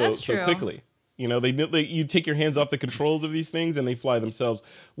know, That's so true. quickly. You know, you take your hands off the controls of these things and they fly themselves.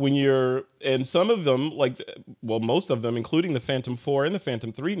 And some of them, most of them, including the Phantom 4 and the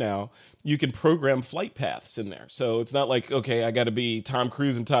Phantom 3 now, you can program flight paths in there. So it's not like, okay, I got to be Tom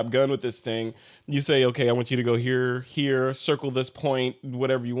Cruise and Top Gun with this thing. You say, okay, I want you to go here, circle this point,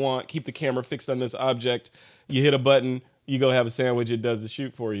 whatever you want, keep the camera fixed on this object. You hit a button, you go have a sandwich, it does the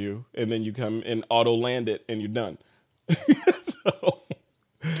shoot for you, and then you come and auto land it and you're done. So...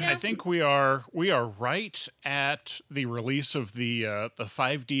 I think we are right at the release of the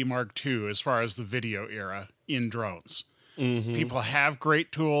 5D Mark II as far as the video era in drones. Mm-hmm. People have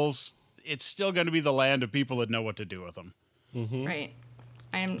great tools. It's still going to be the land of people that know what to do with them. Mm-hmm. Right.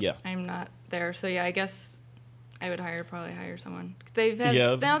 I'm not there. So yeah, I guess I would probably hire someone.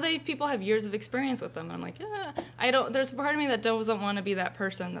 People have years of experience with them. And I'm like, there's a part of me that doesn't want to be that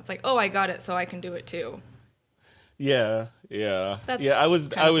person that's like, oh, I got it, so I can do it too. Yeah. That's I was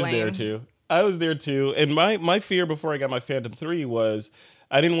lame. there too. I was there too. And my fear before I got my Phantom 3 was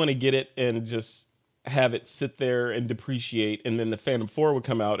I didn't want to get it and just have it sit there and depreciate, and then the Phantom 4 would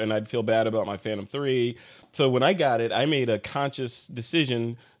come out and I'd feel bad about my Phantom 3. So when I got it, I made a conscious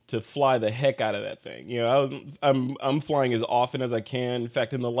decision to fly the heck out of that thing. You know, I'm flying as often as I can. In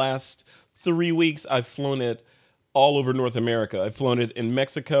fact, in the last 3 weeks, I've flown it all over North America. I've flown it in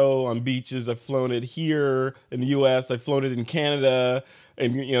Mexico on beaches. I've flown it here in the U.S. I've flown it in Canada.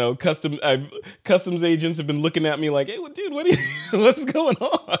 And, you know, customs agents have been looking at me like, hey, well, dude, what's going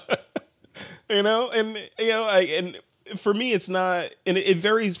on? You know, and, you know, and for me, it's not, and it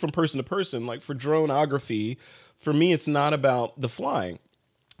varies from person to person. Like for droneography, for me, it's not about the flying.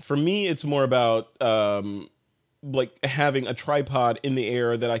 For me, it's more about, like having a tripod in the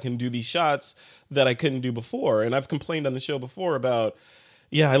air that I can do these shots that I couldn't do before. And I've complained on the show before about,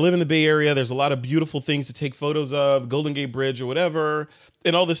 I live in the Bay Area. There's a lot of beautiful things to take photos of, Golden Gate Bridge or whatever,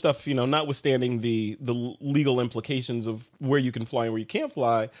 and all this stuff, you know, notwithstanding the legal implications of where you can fly and where you can't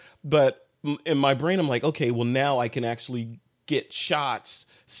fly. But in my brain, I'm like, okay, well, now I can actually get shots,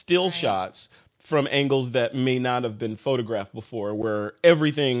 shots from angles that may not have been photographed before, where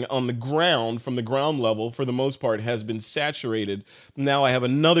everything on the ground, from the ground level, for the most part, has been saturated. Now I have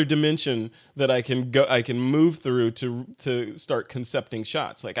another dimension that I can move through to start concepting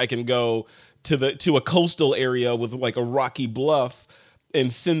shots. Like I can go to a coastal area with like a rocky bluff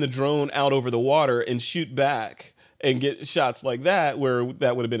and send the drone out over the water and shoot back and get shots like that where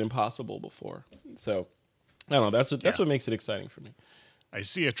that would have been impossible before. So I don't know. That's what makes it exciting for me. I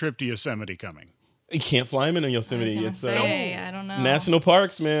see a trip to Yosemite coming. You can't fly them in Yosemite. It's I don't know. National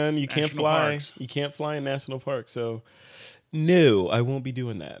parks, man. You can't fly. Parks. You can't fly in national parks. So, no, I won't be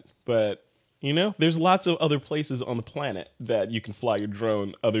doing that. But you know, there's lots of other places on the planet that you can fly your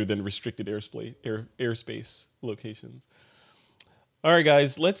drone other than restricted airspace locations. All right,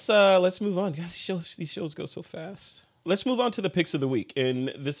 guys, let's move on. God, these shows go so fast. Let's move on to the picks of the week,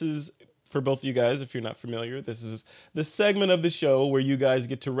 and this is. For both of you guys, if you're not familiar, this is the segment of the show where you guys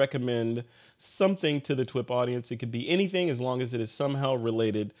get to recommend something to the TWIP audience. It could be anything as long as it is somehow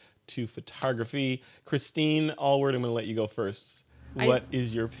related to photography. Christine Alward, I'm going to let you go first. What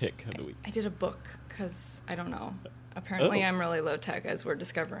is your pick of the week? I did a book because I don't know. Apparently, I'm really low tech, as we're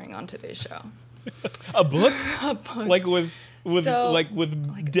discovering on today's show. A book? A book. Like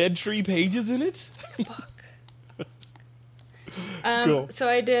with dead tree pages in it? A book. Cool. So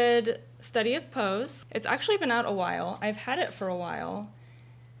I did Study of Pose. It's actually been out a while. I've had it for a while.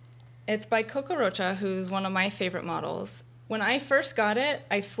 It's by Coco Rocha, who's one of my favorite models. When I first got it,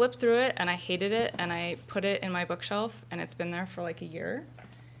 I flipped through it and I hated it, and I put it in my bookshelf, and it's been there for like a year.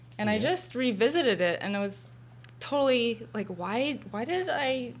 And I just revisited it, and it was totally like, why did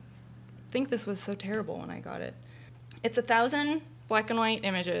I think this was so terrible when I got it? It's 1,000 black and white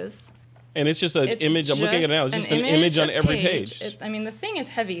images. And it's just an image. I'm looking at it now. It's just an image on every page. The thing is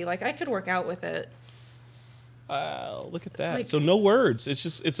heavy. Like, I could work out with it. Look at that. So no words.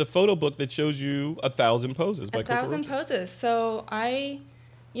 It's a photo book that shows you 1,000 poses by Coco Rocha. 1,000 poses. So I,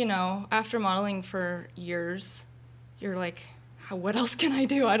 after modeling for years, you're like, what else can I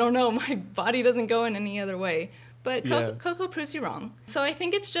do? I don't know. My body doesn't go in any other way. But Coco proves you wrong. So I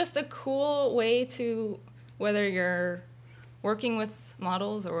think it's just a cool way to, whether you're working with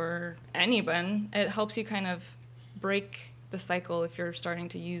models or anyone, it helps you kind of break the cycle if you're starting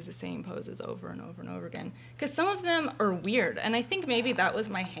to use the same poses over and over and over again. Because some of them are weird. And I think maybe that was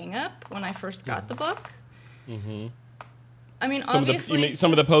my hang-up when I first got the book. Mm-hmm. I mean, obviously...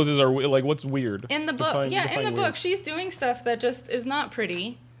 some of the poses are, like, what's weird? In the book, in the book, she's doing stuff that just is not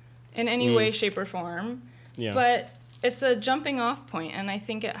pretty in any way, shape, or form. Yeah. But it's a jumping off point, and I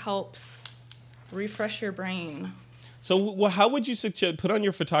think it helps refresh your brain. So how would you suggest, put on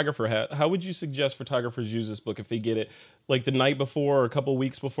your photographer hat, how would you suggest photographers use this book if they get it like the night before or a couple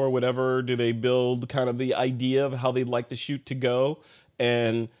weeks before, whatever? Do they build kind of the idea of how they'd like the shoot to go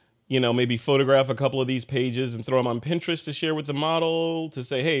and, you know, maybe photograph a couple of these pages and throw them on Pinterest to share with the model to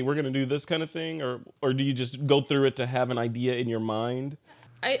say, hey, we're going to do this kind of thing? Or do you just go through it to have an idea in your mind?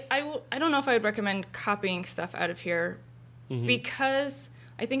 I don't know if I would recommend copying stuff out of here because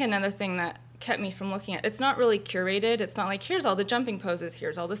I think another thing that kept me from looking at, it's not really curated. It's not like, here's all the jumping poses,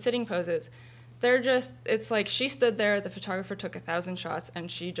 here's all the sitting poses. They're just, it's like she stood there, the photographer took 1,000 shots,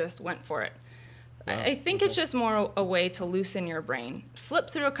 and she just went for it. Wow. I think it's just more a way to loosen your brain. Flip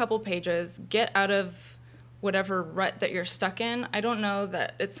through a couple pages, get out of whatever rut that you're stuck in. I don't know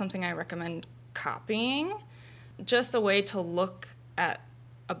that it's something I recommend copying. Just a way to look at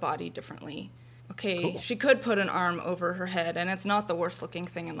a body differently. Okay, cool. She could put an arm over her head, and it's not the worst looking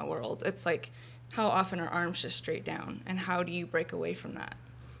thing in the world. It's like, how often are arms just straight down, and how do you break away from that?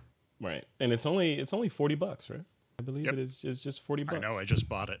 Right, and it's only $40, right? I believe it is just $40. I know, I just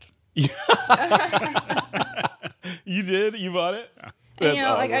bought it. You did? You bought it? Yeah. And you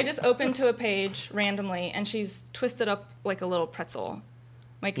know, like I just opened to a page randomly, and she's twisted up like a little pretzel.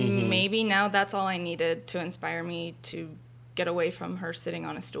 Like maybe now that's all I needed to inspire me to get away from her sitting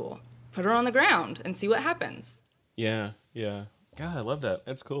on a stool. Put her on the ground and see what happens. Yeah. God, I love that.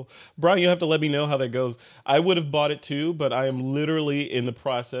 That's cool. Brian, you have to let me know how that goes. I would have bought it too, but I am literally in the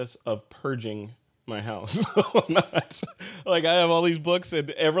process of purging my house. Like I have all these books,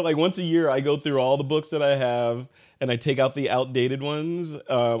 and once a year I go through all the books that I have, and I take out the outdated ones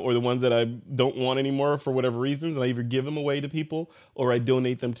or the ones that I don't want anymore for whatever reasons, and I either give them away to people or I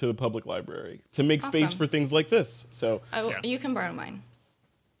donate them to the public library to make space for things like this. So you can borrow mine.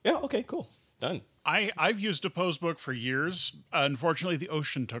 Yeah, okay, cool. Done. I've used a pose book for years. Unfortunately, the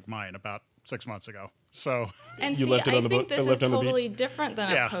ocean took mine about 6 months ago. So and you left it on the book. I think this is totally different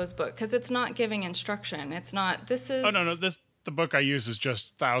than a pose book because it's not giving instruction. It's not. This is. Oh no! The book I use is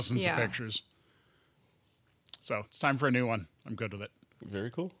just thousands of pictures. So it's time for a new one. I'm good with it. Very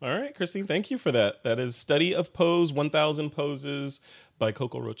cool. All right, Christine, thank you for that. That is Study of Pose, 1,000 Poses by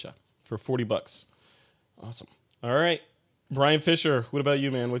Coco Rocha for $40. Awesome. All right. Brian Fischer, what about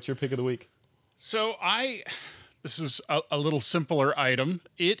you, man? What's your pick of the week? So this is a little simpler item.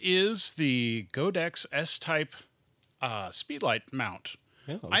 It is the Godex S-Type speedlight mount.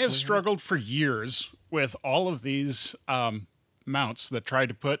 Yeah, I have struggled for years with all of these mounts that try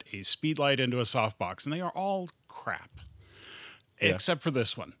to put a speedlight into a softbox, and they are all crap, except for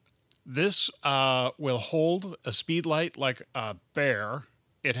this one. This will hold a speedlight like a bear.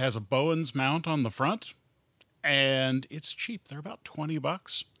 It has a Bowens mount on the front. And it's cheap. They're about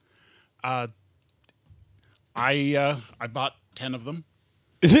 $20. I bought 10 of them.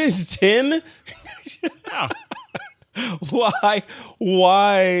 10? Yeah.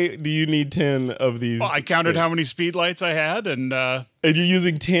 Why do you need 10 of these? Well, I counted how many speed lights I had, and you're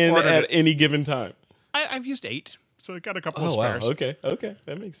using 10 at any given time. I've used 8, so I got a couple of spares. Wow. Okay,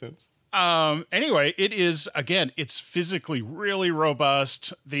 that makes sense. Anyway, it is, again, it's physically really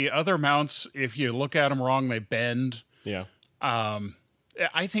robust. The other mounts, if you look at them wrong, they bend. Yeah.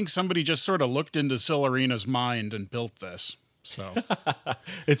 I think somebody just sort of looked into Sillerina's mind and built this. So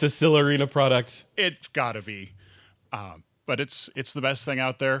it's a Sillerina product. It's got to be. But it's the best thing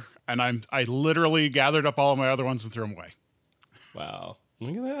out there, and I literally gathered up all of my other ones and threw them away. Wow.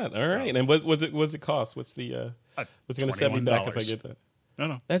 Look at that. All right. And what's it cost? What's the what's it going to set me back if I get that?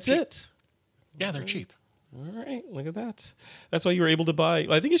 No. That's cheap. It. Yeah, they're cheap. All right, look at that. That's why you were able to buy.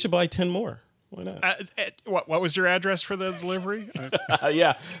 I think you should buy 10 more. Why not? What was your address for the delivery?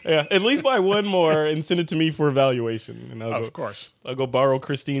 Yeah. At least buy one more and send it to me for evaluation. And of course, I'll go borrow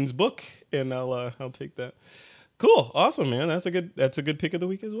Christine's book and I'll take that. Cool, awesome, man. That's a good pick of the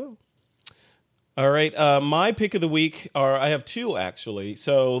week as well. All right, my pick of the week I have 2 actually.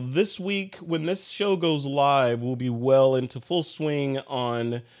 So this week, when this show goes live, we'll be well into full swing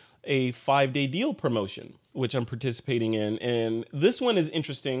on a 5-day deal promotion, which I'm participating in. And this one is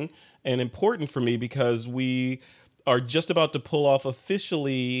interesting and important for me because we are just about to pull off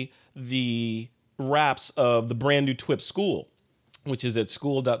officially the wraps of the brand new TWIP school, which is at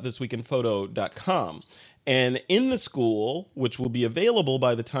school.thisweekinphoto.com. And in the school, which will be available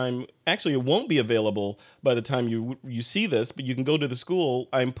by the time, actually it won't be available by the time you see this, but you can go to the school,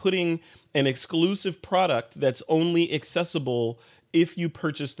 I'm putting an exclusive product that's only accessible if you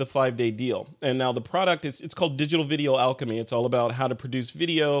purchase the 5-day deal. And now the product, it's called Digital Video Alchemy. It's all about how to produce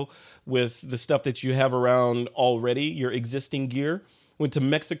video with the stuff that you have around already, your existing gear. Went to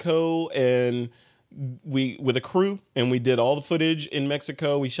Mexico and with a crew, and we did all the footage in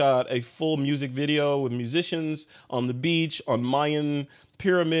Mexico. We shot a full music video with musicians on the beach, on Mayan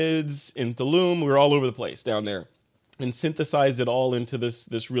pyramids, in Tulum. We were all over the place down there, and synthesized it all into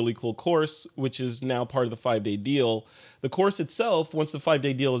this really cool course, which is now part of the 5-day deal. The course itself, once the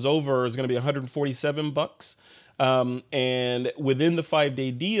 5-day deal is over, is going to be $147. And within the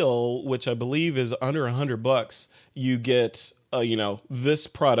 5-day deal, which I believe is under $100, you get this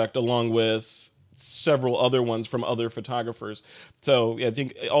product along with several other ones from other photographers. So I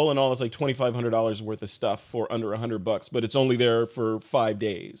think all in all, it's like $2,500 worth of stuff for under $100, but it's only there for 5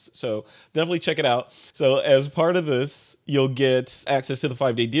 days. So definitely check it out. So as part of this, you'll get access to the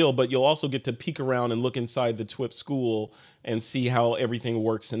 5-day deal, but you'll also get to peek around and look inside the TWIP school and see how everything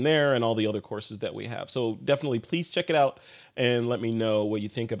works in there and all the other courses that we have. So definitely please check it out and let me know what you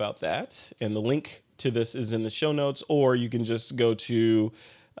think about that. And the link to this is in the show notes, or you can just go to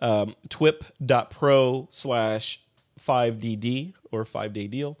twip.pro/5DD or 5-day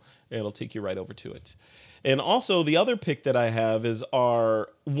deal. It'll take you right over to it. And also the other pick that I have is our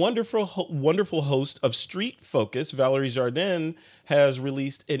wonderful host of Street Focus, Valerie Jardin, has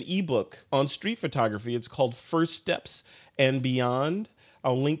released an ebook on street photography. It's called First Steps and Beyond.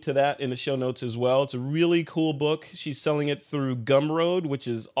 I'll link to that in the show notes as well. It's a really cool book. She's selling it through Gumroad, which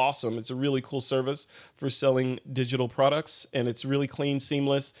is awesome. It's a really cool service for selling digital products, and it's really clean,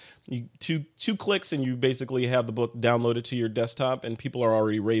 seamless. Two clicks, and you basically have the book downloaded to your desktop, and people are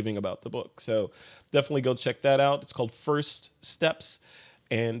already raving about the book. So definitely go check that out. It's called First Steps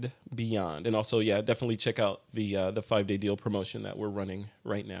and Beyond. And also, definitely check out the 5-day deal promotion that we're running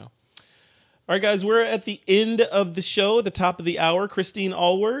right now. All right, guys, we're at the end of the show, at the top of the hour. Christine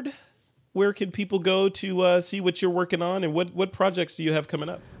Alward, where can people go to see what you're working on, and what projects do you have coming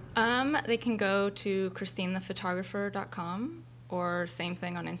up? They can go to christinethephotographer.com, or same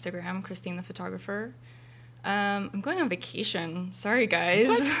thing on Instagram, Christine the Photographer. I'm going on vacation. Sorry, guys.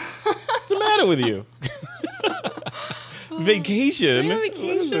 What's the matter with you? Vacation? Going on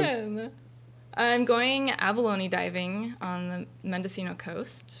vacation. I'm going abalone diving on the Mendocino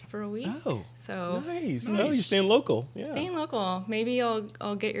coast for a week. Oh, so nice. Oh, you're staying local. Yeah. Staying local. Maybe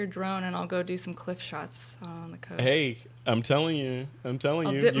I'll get your drone and I'll go do some cliff shots on the coast. Hey, I'm telling you. I'll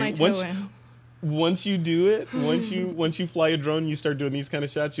dip my toe in. Once you do it, once you fly a drone, you start doing these kind of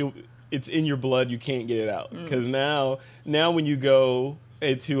shots. It's in your blood. You can't get it out, because now when you go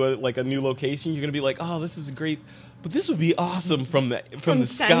to a new location, you're gonna be like, oh, this is great. But this would be awesome from the 10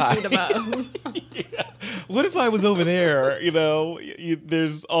 sky. feet above. Yeah. What if I was over there?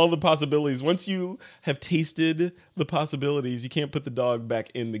 There's all the possibilities. Once you have tasted the possibilities, you can't put the dog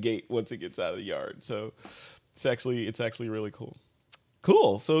back in the gate once it gets out of the yard. So it's actually really cool.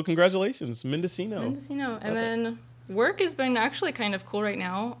 Cool. So congratulations, Mendocino. And then work has been actually kind of cool right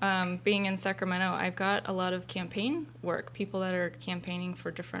now. Being in Sacramento, I've got a lot of campaign work, people that are campaigning for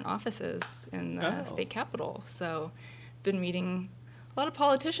different offices in the state capitol. So been meeting a lot of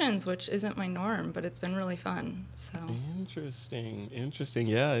politicians, which isn't my norm, but it's been really fun. So Interesting.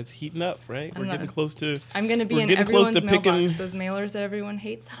 Yeah, it's heating up, right? We're getting close to... I'm going to be in everyone's mailbox. Those mailers that everyone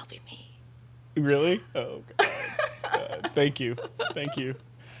hates, that'll be me. Really? Oh, God. Thank you.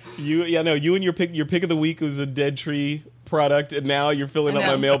 You and your pick of the week was a dead tree product, and now you're filling up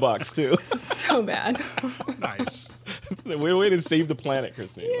my mailbox too. So bad. Nice. Way to save the planet,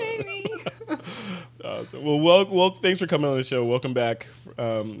 Christine. Yay, me. Awesome. Well, thanks for coming on the show. Welcome back.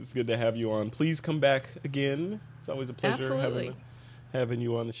 It's good to have you on. Please come back again. It's always a pleasure having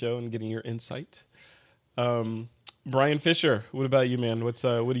you on the show and getting your insight. Brian Fischer, what about you, man? What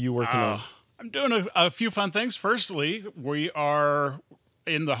are you working on? I'm doing a few fun things. Firstly, we are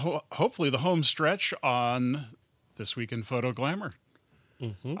in the hopefully the home stretch on This Week in Photo Glamour.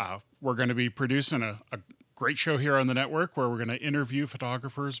 Mm-hmm. We're going to be producing a great show here on the network where we're going to interview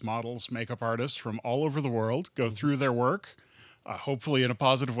photographers, models, makeup artists from all over the world, go through their work, hopefully in a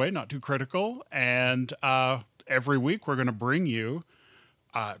positive way, not too critical. And every week we're going to bring you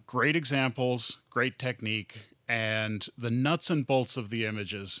great examples, great technique, and the nuts and bolts of the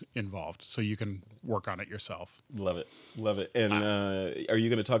images involved, so you can work on it yourself. Love it. Love it. And are you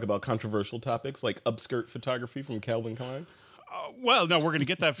going to talk about controversial topics like upskirt photography from Calvin Klein? Well, no, we're going to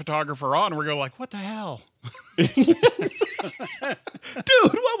get that photographer on, and we're going to like, what the hell? Dude,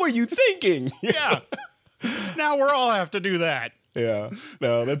 what were you thinking? Yeah. Now we're all have to do that. Yeah.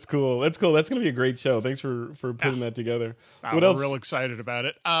 No, that's cool. That's cool. That's going to be a great show. Thanks for putting that together. What else? We're real excited about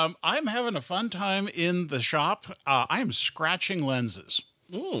it. I'm having a fun time in the shop. I am scratching lenses.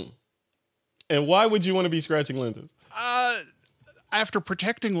 And why would you want to be scratching lenses? After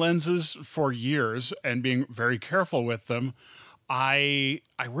protecting lenses for years and being very careful with them, I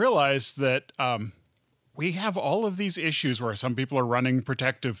realized that we have all of these issues where some people are running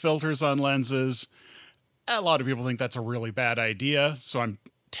protective filters on lenses. A lot of people think that's a really bad idea. So I'm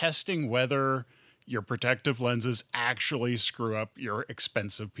testing whether your protective lenses actually screw up your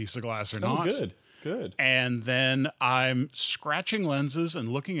expensive piece of glass or not. Oh, good. And then I'm scratching lenses and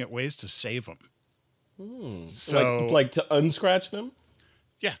looking at ways to save them. So, like to unscratch them?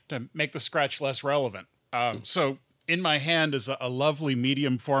 Yeah, to make the scratch less relevant. So in my hand is a lovely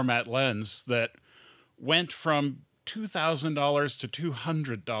medium format lens that went from $2,000 to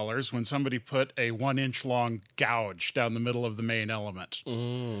 $200 when somebody put a 1-inch long gouge down the middle of the main element.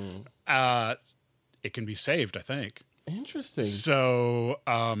 It can be saved, I think. Interesting. So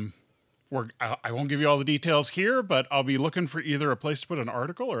I won't give you all the details here, but I'll be looking for either a place to put an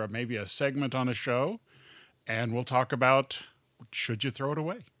article or maybe a segment on a show, and we'll talk about should you throw it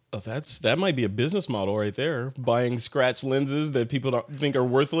away. Oh, that might be a business model right there. Buying scratch lenses that people don't think are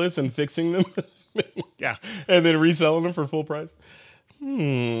worthless and fixing them. Yeah. And then reselling them for full price.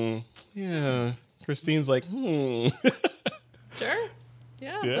 Yeah. Christine's like, Sure.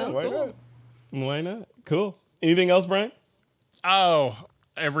 Yeah, sounds why cool. not? Why not? Cool. Anything else, Brian? Oh,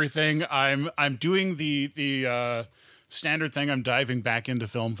 everything. I'm doing the standard thing. I'm diving back into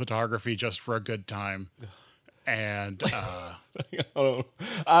film photography just for a good time. And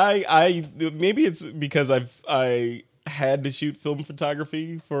I maybe it's because I had to shoot film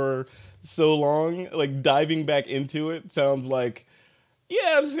photography for so long. Like diving back into it sounds like,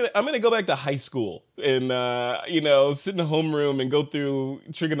 yeah, I'm gonna go back to high school and sit in the homeroom and go through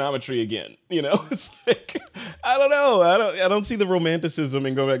trigonometry again. It's like I don't know. I don't see the romanticism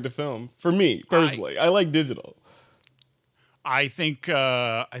in going back to film for me personally. I like digital. I think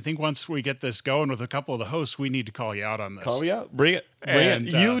once we get this going with a couple of the hosts, we need to call you out on this. Call me out. Bring it.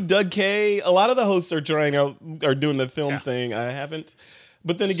 You, Doug Kay, a lot of the hosts are doing the film thing. I haven't.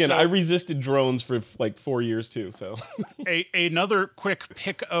 But then again, I resisted drones for like 4 years too. So another quick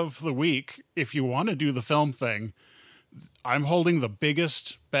pick of the week, if you want to do the film thing, I'm holding the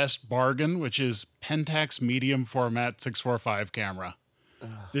biggest, best bargain, which is Pentax medium format 645 camera.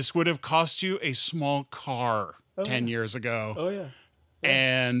 This would have cost you a small car 10 years ago. Oh, yeah.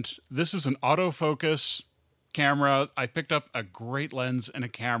 And this is an autofocus camera. I picked up a great lens and a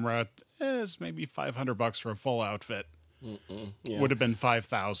camera. It's maybe $500 for a full outfit. Yeah. Would have been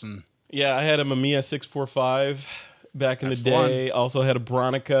 $5,000. Yeah, I had a Mamiya 645 back in the day. Also had a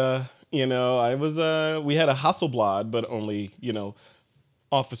Bronica. I was we had a Hasselblad, but only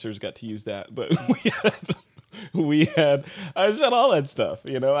officers got to use that. But I shot all that stuff.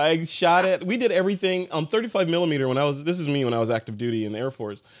 I shot it. We did everything on 35 millimeter when I was active duty in the Air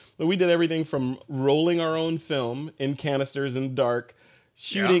Force. But we did everything from rolling our own film in canisters in the dark,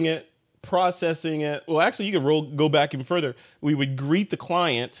 shooting it, processing it. Well, actually, you could go back even further. We would greet the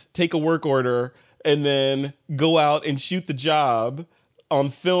client, take a work order, and then go out and shoot the job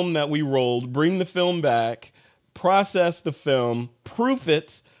on film that we rolled, bring the film back, process the film, proof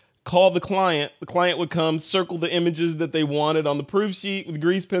it, call the client. The client would come, circle the images that they wanted on the proof sheet with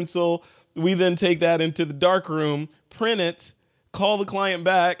grease pencil. We then take that into the dark room, print it, call the client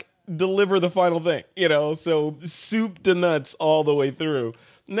back, deliver the final thing. So soup to nuts all the way through.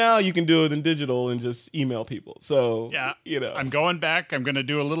 Now you can do it in digital and just email people. So, I'm going back. I'm going to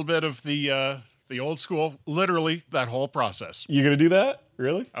do a little bit of the old school, literally that whole process. You're going to do that?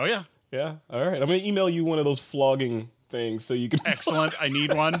 Really? Oh, yeah. Yeah. All right. I'm going to email you one of those flogging things so you can. Excellent. I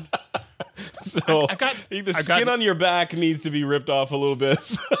need one. So the skin on your back needs to be ripped off a little bit.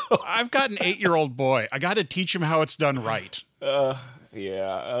 So. I've got an 8-year-old boy. I got to teach him how it's done right.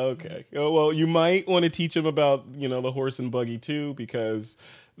 Yeah. Okay. Well, you might want to teach him about, the horse and buggy too, because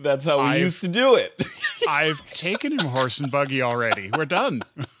that's how we used to do it. I've taken him horse and buggy already. We're done.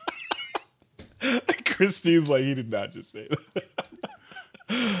 Christine's like, he did not just say that.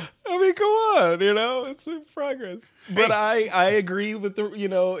 I mean, come on, it's in progress. But I agree with the,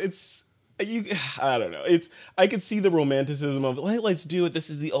 I don't know. I could see the romanticism of, let's do it. This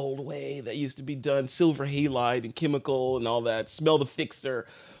is the old way that used to be done. Silver halide and chemical and all that. Smell the fixer.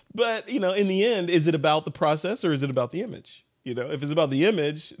 But, in the end, is it about the process or is it about the image? If it's about the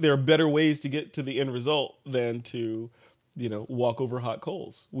image, there are better ways to get to the end result than to, walk over hot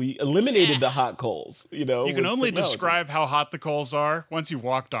coals. We eliminated the hot coals, You can only technology. describe how hot the coals are. Once you've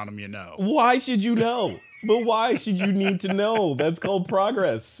walked on them, you know. Why should you know? But why should you need to know? That's called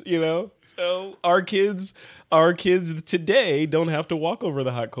progress, So our kids today don't have to walk over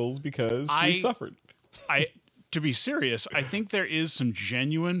the hot coals because we suffered. To be serious, I think there is some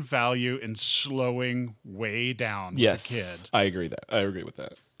genuine value in slowing way down with a kid. I agree with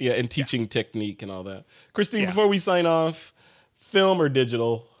that. Yeah, and teaching technique and all that. Christine, before we sign off, film or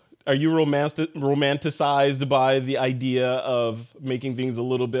digital? Are you romanticized by the idea of making things a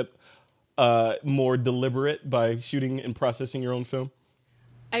little bit more deliberate by shooting and processing your own film?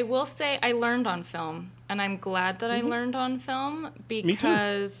 I will say I learned on film, and I'm glad that I learned on film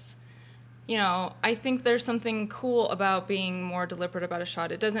because, I think there's something cool about being more deliberate about a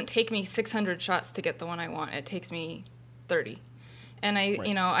shot. It doesn't take me 600 shots to get the one I want. It takes me 30. And I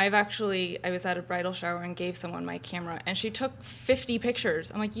was at a bridal shower and gave someone my camera, and she took 50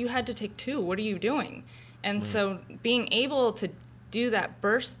 pictures. I'm like, you had to take 2. What are you doing? And so being able to do that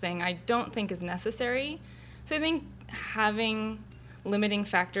burst thing, I don't think is necessary. So I think having limiting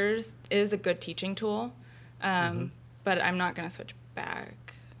factors is a good teaching tool, but I'm not going to switch back.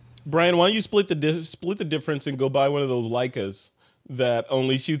 Brian, why don't you split the difference and go buy one of those Leicas that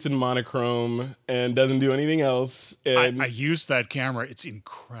only shoots in monochrome and doesn't do anything else? And I use that camera. It's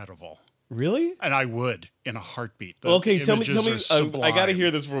incredible. Really? And I would in a heartbeat. Okay, tell me. Sublime. I got to hear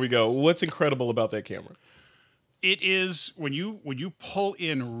this before we go. What's incredible about that camera? It is when you pull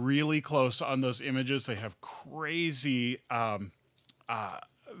in really close on those images, they have crazy,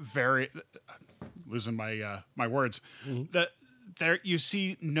 very losing my words. There you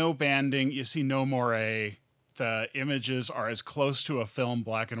see no banding, you see no moire. The images are as close to a film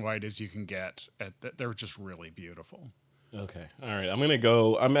black and white as you can get. They're just really beautiful. Okay, all right. I'm gonna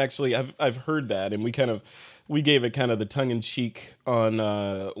go. I've heard that, and we gave it kind of the tongue in cheek on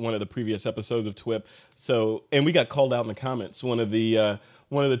one of the previous episodes of TWIP. So, and we got called out in the comments. One of the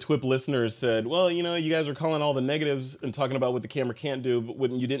TWIP listeners said, "Well, you guys are calling all the negatives and talking about what the camera can't do, but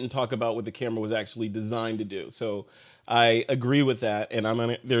when you didn't talk about what the camera was actually designed to do." So, I agree with that, and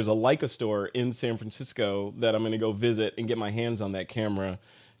there's a Leica store in San Francisco that I'm gonna go visit and get my hands on that camera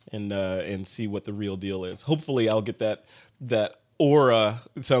and see what the real deal is. Hopefully, I'll get that aura.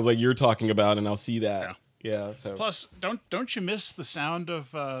 It sounds like you're talking about, and I'll see that. Yeah. So plus, don't you miss the sound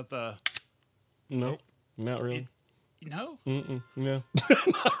of the? No, not really. No? No. Not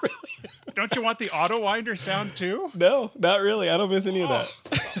really. Don't you want the auto winder sound too? No, not really. I don't miss any of that.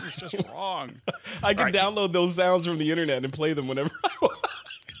 Something's just wrong. I can download those sounds from the internet and play them whenever I want.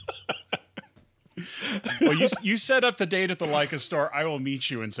 Well, you set up the date at the Leica store. I will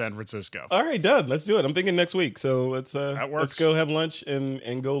meet you in San Francisco. All right, done. Let's do it. I'm thinking next week. So let's let's go have lunch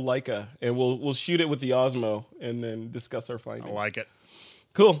and go Leica, and we'll shoot it with the Osmo and then discuss our findings. I like it.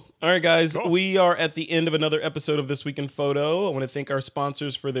 Cool. All right, guys. Cool. We are at the end of another episode of This Week in Photo. I want to thank our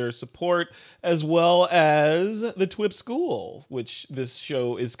sponsors for their support, as well as the TWIP School, which this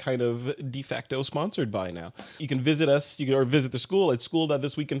show is kind of de facto sponsored by now. You can visit us, or visit the school at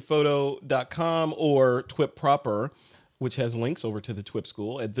school.thisweekinphoto.com or TWIP proper, which has links over to the TWIP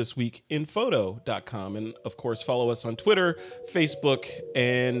School at thisweekinphoto.com. And, of course, follow us on Twitter, Facebook,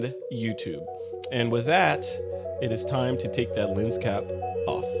 and YouTube. And with that, it is time to take that lens cap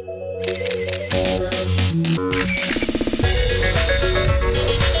off.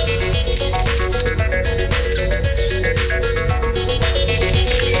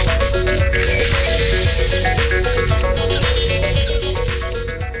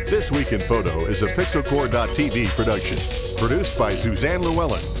 This Week in Photo is a Pixelcore.tv production, produced by Suzanne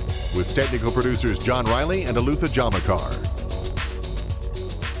Llewellyn, with technical producers John Riley and Alutha Jamakar.